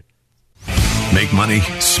 Make money,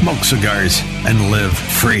 smoke cigars, and live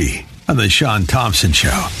free on The Sean Thompson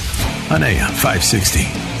Show on AM 560.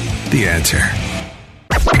 The Answer.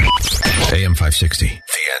 AM 560.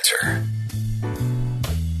 The Answer.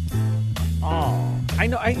 Oh, I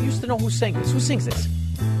know. I used to know who sang this. Who sings this?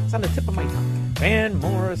 It's on the tip of my tongue. Van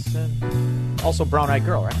Morrison. Also Brown Eyed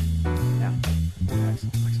Girl, right? Yeah.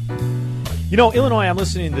 Excellent. You know, Illinois, I'm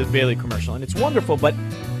listening to the Bailey commercial, and it's wonderful, but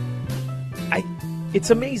it's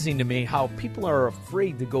amazing to me how people are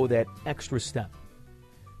afraid to go that extra step.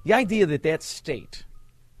 The idea that that state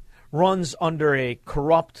runs under a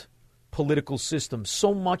corrupt political system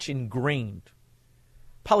so much ingrained,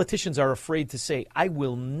 politicians are afraid to say, I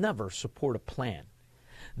will never support a plan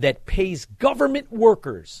that pays government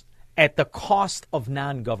workers at the cost of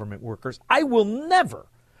non-government workers. I will never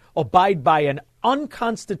abide by an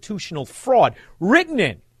unconstitutional fraud written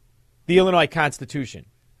in the Illinois Constitution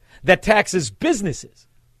that taxes businesses,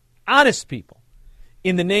 honest people,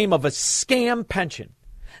 in the name of a scam pension,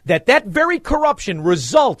 that very corruption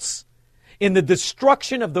results in the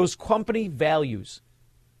destruction of those company values.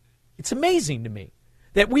 It's amazing to me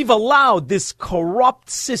that we've allowed this corrupt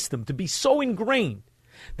system to be so ingrained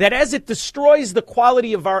that as it destroys the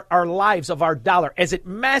quality of our lives, of our dollar, as it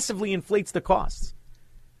massively inflates the costs,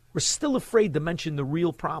 we're still afraid to mention the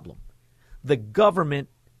real problem. the government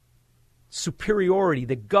superiority,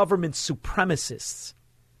 the government supremacists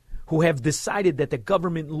who have decided that the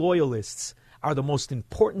government loyalists are the most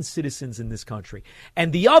important citizens in this country,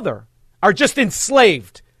 and the other are just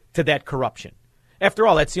enslaved to that corruption. After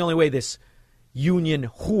all, that's the only way this union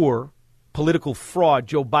whore, political fraud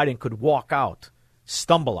Joe Biden could walk out,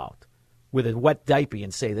 stumble out with a wet diaper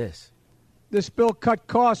and say this. This bill cut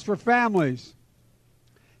costs for families,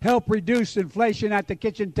 help reduce inflation at the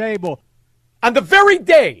kitchen table. On the very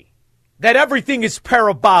day that everything is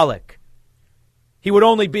parabolic, he would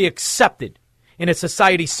only be accepted in a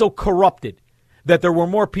society so corrupted that there were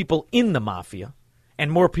more people in the mafia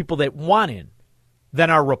and more people that want in than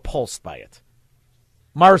are repulsed by it.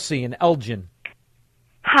 Marcy and Elgin.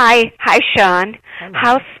 Hi, Sean.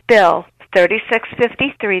 House Bill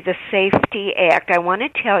 3653, the Safety Act. I want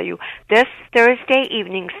to tell you, this Thursday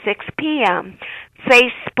evening, 6 p.m.,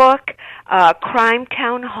 Facebook Crime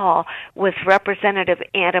Town Hall with Representative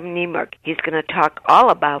Adam Niemerk. He's going to talk all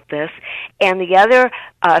about this. And the other,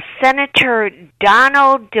 Senator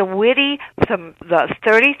Donald DeWitty from the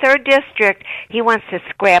 33rd District, he wants to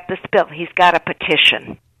scrap this bill. He's got a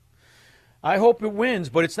petition. I hope it wins,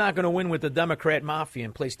 but it's not going to win with the Democrat mafia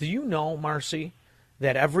in place. Do you know, Marcy,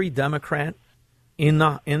 that every Democrat in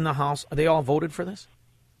the House, they all voted for this?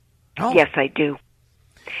 Oh. Yes, I do.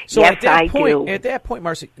 So yes, at do. that point,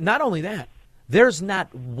 Marcy, not only that, there's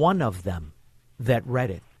not one of them that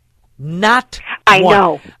read it. Not I one.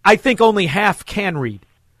 know. I think only half can read.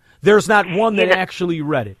 There's not one that actually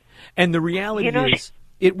read it. And the reality is,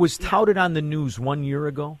 it was touted on the news 1 year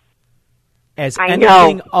ago as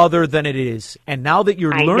anything other than it is. And now that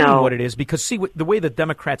you're learning what it is, because see, the way the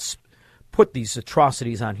Democrats put these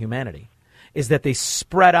atrocities on humanity is that they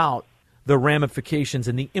spread out the ramifications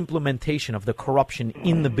and the implementation of the corruption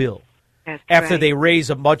in the bill. That's after right. they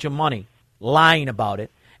raise a bunch of money, lying about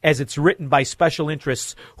it, as it's written by special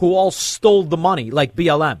interests who all stole the money, like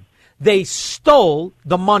BLM. They stole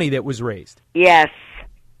the money that was raised. Yes.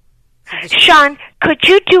 Sean, could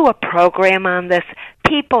you do a program on this?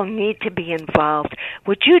 People need to be involved.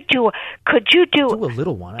 Could you do a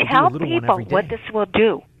little one? Tell do a little people one every day. what this will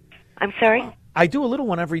do. I'm sorry? I do a little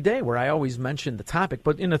one every day where I always mention the topic.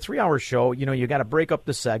 But in a 3-hour show, you got to break up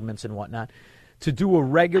the segments and whatnot. To do a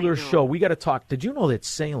regular show, we got to talk. Did you know that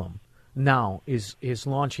Salem now is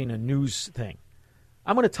launching a news thing?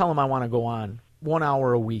 I'm going to tell them I want to go on 1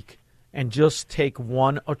 hour a week and just take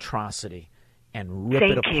one atrocity and rip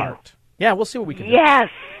it apart. Yeah, we'll see what we can do. Yes.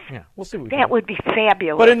 Yeah, we'll see what we can do. That would be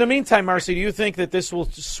fabulous. But in the meantime, Marcy, do you think that this will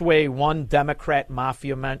sway one Democrat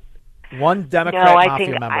mafia member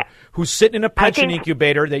who's sitting in a pension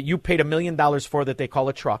incubator that you paid $1 million for that they call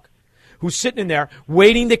a truck, who's sitting in there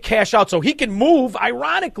waiting to cash out so he can move,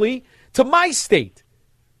 ironically, to my state?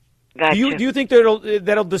 Gotcha. Do you think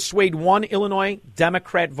that'll dissuade one Illinois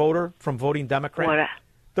Democrat voter from voting Democrat?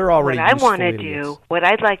 They're already What I want to idiots. do, what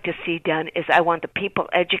I'd like to see done, is I want the people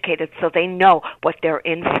educated so they know what they're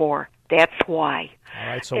in for. That's why. All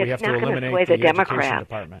right, so it's we have to not gonna eliminate sway the Democrat. education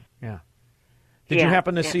department. Yeah. Did you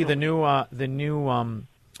happen to see the new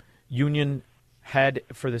union head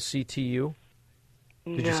for the CTU?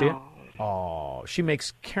 Did you see it? Oh, she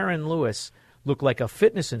makes Karen Lewis look like a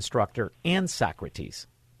fitness instructor and Socrates.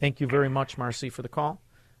 Thank you very much, Marcy, for the call.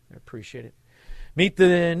 I appreciate it. Meet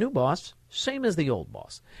the new boss, same as the old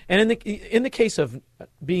boss. And in the case of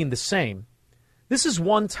being the same, this is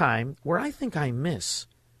one time where I think I miss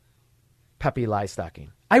Pepe Liestocking.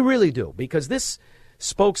 I really do, because this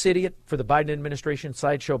spokes idiot for the Biden administration,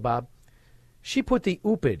 Sideshow Bob, she put the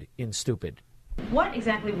UPID in stupid. What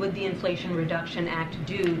exactly would the Inflation Reduction Act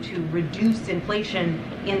do to reduce inflation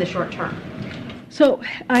in the short term? So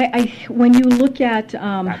when you look at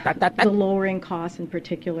the lowering costs in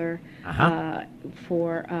particular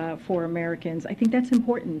for Americans, I think that's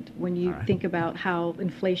important when you think about how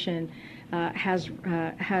inflation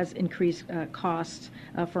has increased costs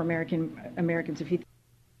for Americans.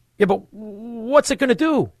 Yeah, but what's it going to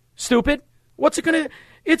do? Stupid. What's it going to?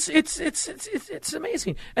 It's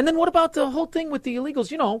amazing. And then what about the whole thing with the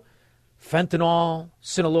illegals? Fentanyl,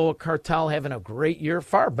 Sinaloa cartel having a great year,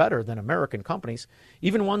 far better than American companies,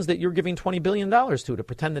 even ones that you're giving $20 billion to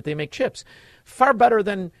pretend that they make chips. Far better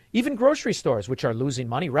than even grocery stores, which are losing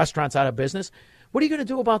money, restaurants out of business. What are you going to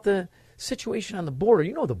do about the situation on the border?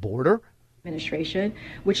 You know the border. Administration,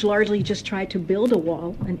 which largely just tried to build a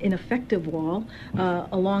wall, an ineffective wall,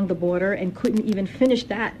 along the border and couldn't even finish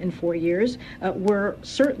that in 4 years. We're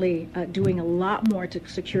certainly doing a lot more to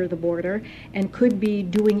secure the border and could be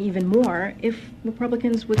doing even more if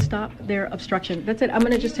Republicans would stop their obstruction. That's it. I'm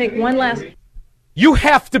going to just take one last. You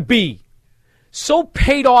have to be so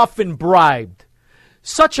paid off and bribed,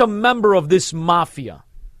 such a member of this mafia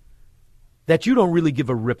that you don't really give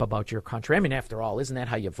a rip about your country. I mean, after all, isn't that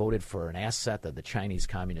how you voted for an asset of the Chinese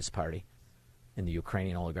Communist Party and the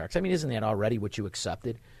Ukrainian oligarchs? I mean, isn't that already what you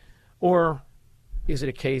accepted? Or is it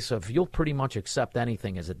a case of you'll pretty much accept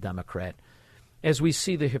anything as a Democrat? As we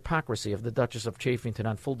see the hypocrisy of the Duchess of Chafington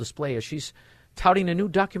on full display as she's touting a new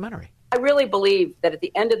documentary. I really believe that at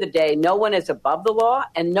the end of the day, no one is above the law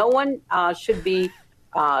and no one should be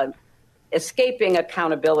escaping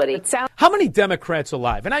accountability. How many Democrats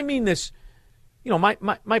alive? And I mean this,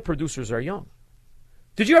 my producers are young.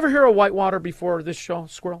 Did you ever hear of Whitewater before this show,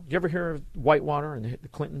 Squirrel? Did you ever hear of Whitewater and the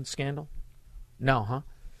Clinton scandal? No, huh?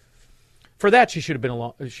 For that, she should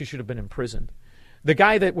have been imprisoned. The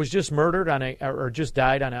guy that was just murdered or just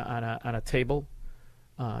died on a table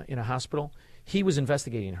in a hospital, he was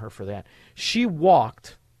investigating her for that. She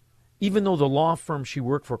walked, even though the law firm she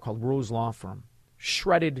worked for, called Rose Law Firm,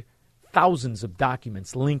 shredded thousands of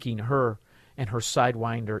documents linking her and her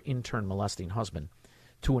sidewinder intern molesting husband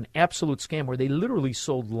to an absolute scam where they literally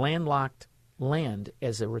sold landlocked land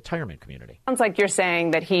as a retirement community. Sounds like you're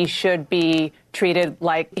saying that he should be treated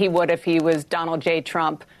like he would if he was Donald J.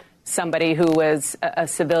 Trump, somebody who was a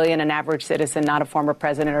civilian, an average citizen, not a former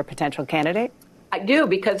president or potential candidate? I do,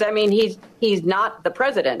 because, he's not the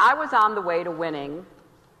president. I was on the way to winning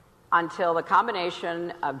until the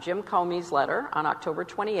combination of Jim Comey's letter on October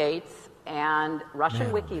 28th and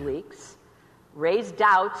Russian WikiLeaks raised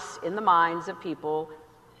doubts in the minds of people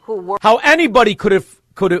who were... How anybody could have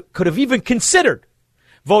even considered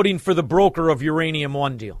voting for the broker of Uranium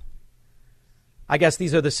One deal. I guess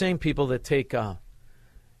these are the same people that take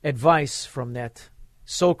advice from that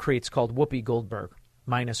Socrates called Whoopi Goldberg,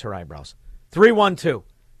 minus her eyebrows.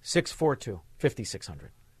 312-642-5600.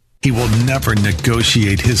 He will never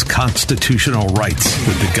negotiate his constitutional rights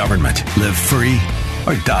with the government. Live free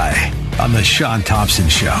or die on The Sean Thompson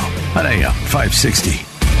Show on AM 560.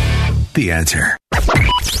 The Answer.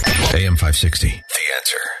 AM 560. The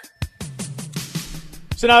Answer.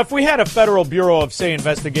 So now if we had a Federal Bureau of, say,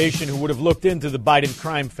 investigation who would have looked into the Biden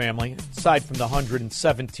crime family, aside from the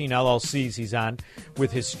 117 LLCs he's on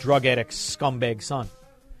with his drug addict scumbag son,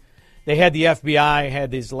 they had the FBI,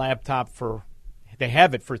 had his laptop they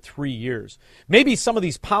have it for 3 years. Maybe some of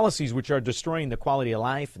these policies which are destroying the quality of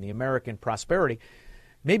life and the American prosperity,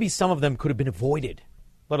 maybe some of them could have been avoided,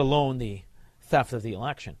 let alone the theft of the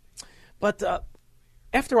election. But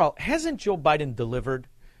after all, hasn't Joe Biden delivered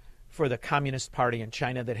for the Communist Party in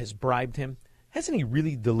China that has bribed him? Hasn't he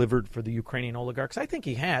really delivered for the Ukrainian oligarchs? I think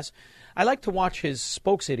he has. I like to watch his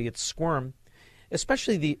spokesidiots squirm,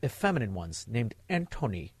 especially the effeminate ones named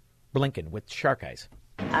Antony Blinken with shark eyes.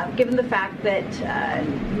 Given the fact that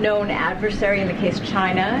known adversary, in the case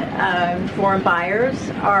China, foreign buyers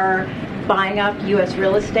are buying up U.S.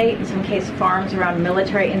 real estate, in some cases farms around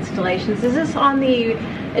military installations, is this on the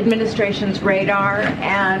administration's radar?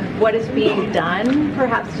 And what is being done,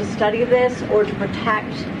 perhaps to study this or to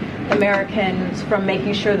protect Americans from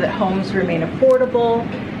making sure that homes remain affordable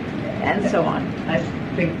and so on? I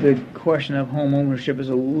think the question of home ownership is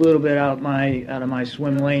a little bit out of my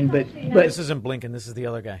swim lane, but this isn't Blinken. This is the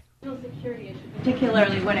other guy. Security issue,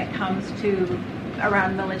 particularly when it comes to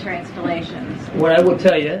around military installations. What I will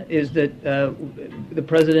tell you is that the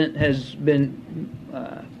president has been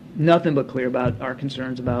nothing but clear about our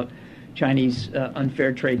concerns about Chinese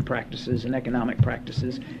unfair trade practices and economic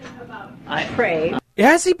practices. Trade.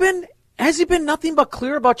 Has he been nothing but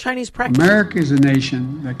clear about Chinese practices? America is a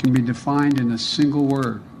nation that can be defined in a single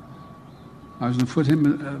word. I was in the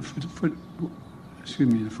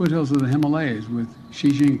foothills of the Himalayas with Xi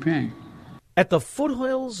Jinping. At the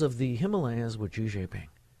foothills of the Himalayas with Xi Jinping.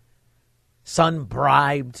 Son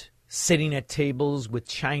bribed, sitting at tables with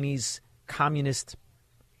Chinese communist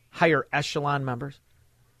higher echelon members.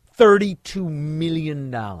 $32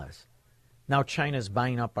 million. Now China's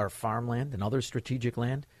buying up our farmland and other strategic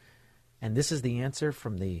land. And this is the answer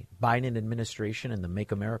from the Biden administration and the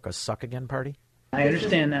Make America Suck Again party? I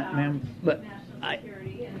understand that, ma'am, but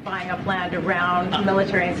buying up land around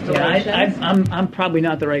military installations. Yeah, I'm probably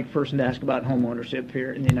not the right person to ask about home ownership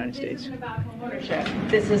here in the United States.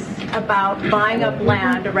 This is about buying up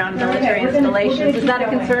land around military installations. Is that a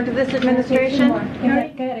concern to this administration?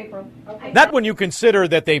 Not when you consider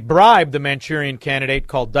that they bribed the Manchurian candidate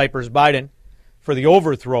called Diapers Biden for the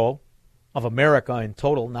overthrow of America in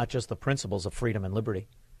total, not just the principles of freedom and liberty.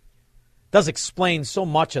 Does explain so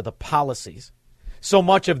much of the policies, so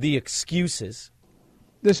much of the excuses.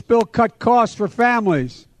 This bill cut costs for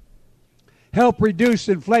families, help reduce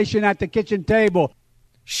inflation at the kitchen table.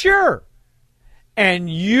 Sure. And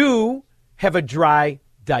you have a dry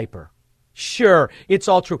diaper. Sure, it's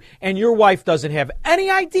all true. And your wife doesn't have any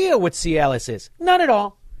idea what Cialis is. None at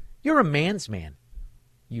all. You're a man's man.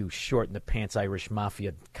 You short-in-the-pants Irish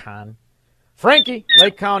mafia con. Frankie,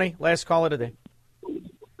 Lake County, last call of the day.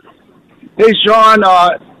 Hey, Sean,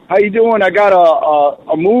 how you doing? I got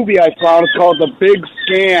a movie I found. It's called The Big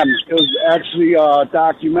Scam. It was actually a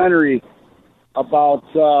documentary about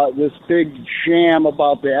this big sham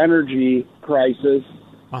about the energy crisis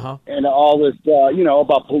and all this,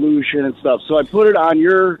 about pollution and stuff. So I put it on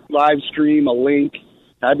your live stream, a link.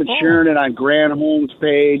 I've been sharing it on Granholm's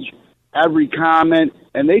page, every comment,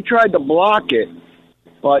 and they tried to block it,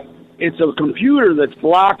 but it's a computer that's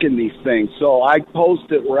blocking these things. So I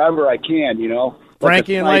post it wherever I can,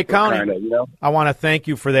 Frankie in Lake County, kinda, I want to thank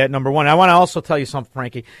you for that, number one. I want to also tell you something,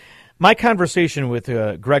 Frankie. My conversation with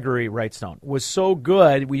Gregory Wrightstone was so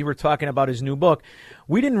good. We were talking about his new book.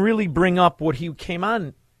 We didn't really bring up what he came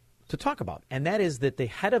on to talk about, and that is that the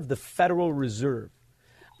head of the Federal Reserve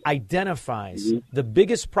identifies the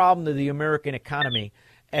biggest problem to the American economy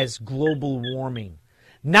as global warming.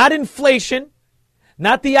 Not inflation,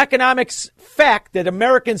 not the economics fact that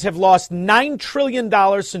Americans have lost $9 trillion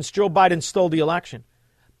since Joe Biden stole the election,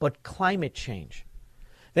 but climate change.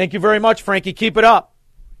 Thank you very much, Frankie. Keep it up.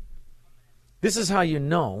 This is how you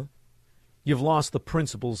know you've lost the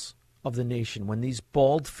principles of the nation, when these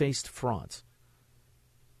bald-faced frauds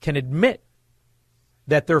can admit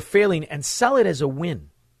that they're failing and sell it as a win.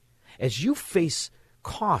 As you face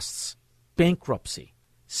costs, bankruptcy,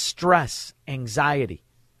 stress, anxiety,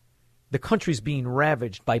 the country's being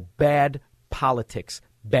ravaged by bad politics,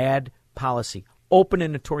 bad policy, open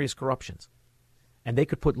and notorious corruptions. And they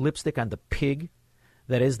could put lipstick on the pig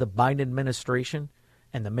that is the Biden administration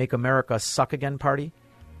and the Make America Suck Again party.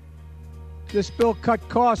 This bill cut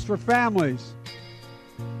costs for families,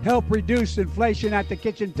 help reduce inflation at the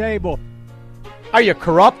kitchen table. Are you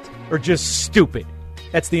corrupt or just stupid?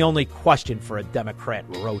 That's the only question for a Democrat,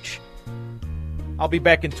 Roach. I'll be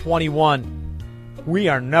back in 21. We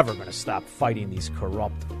are never going to stop fighting these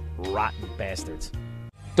corrupt, rotten bastards.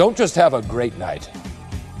 Don't just have a great night.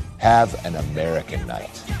 Have an American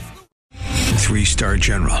night. 3-star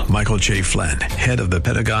General Michael J. Flynn, head of the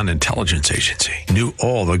Pentagon Intelligence Agency, knew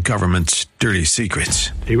all the government's dirty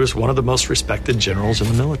secrets. He was one of the most respected generals in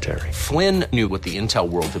the military. Flynn knew what the intel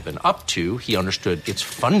world had been up to. He understood its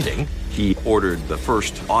funding. He ordered the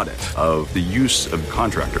first audit of the use of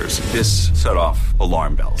contractors. This set off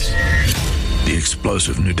alarm bells. The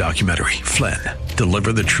explosive new documentary, Flynn,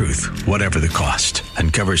 Deliver the Truth, Whatever the Cost,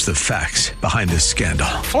 uncovers the facts behind this scandal.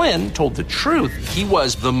 Flynn told the truth. He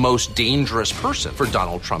was the most dangerous person for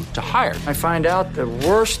Donald Trump to hire. I find out the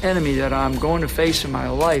worst enemy that I'm going to face in my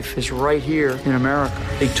life is right here in America.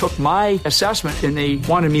 They took my assessment and they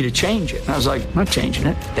wanted me to change it. And I was like, I'm not changing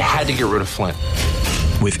it. They had to get rid of Flynn.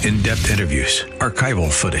 With in-depth interviews,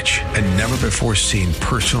 archival footage, and never-before-seen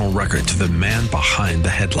personal records of the man behind the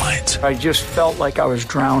headlines. I just felt like I was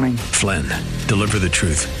drowning. Flynn, Deliver the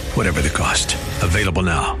Truth, Whatever the Cost. Available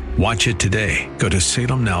now. Watch it today. Go to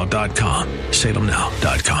salemnow.com.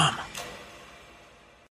 salemnow.com.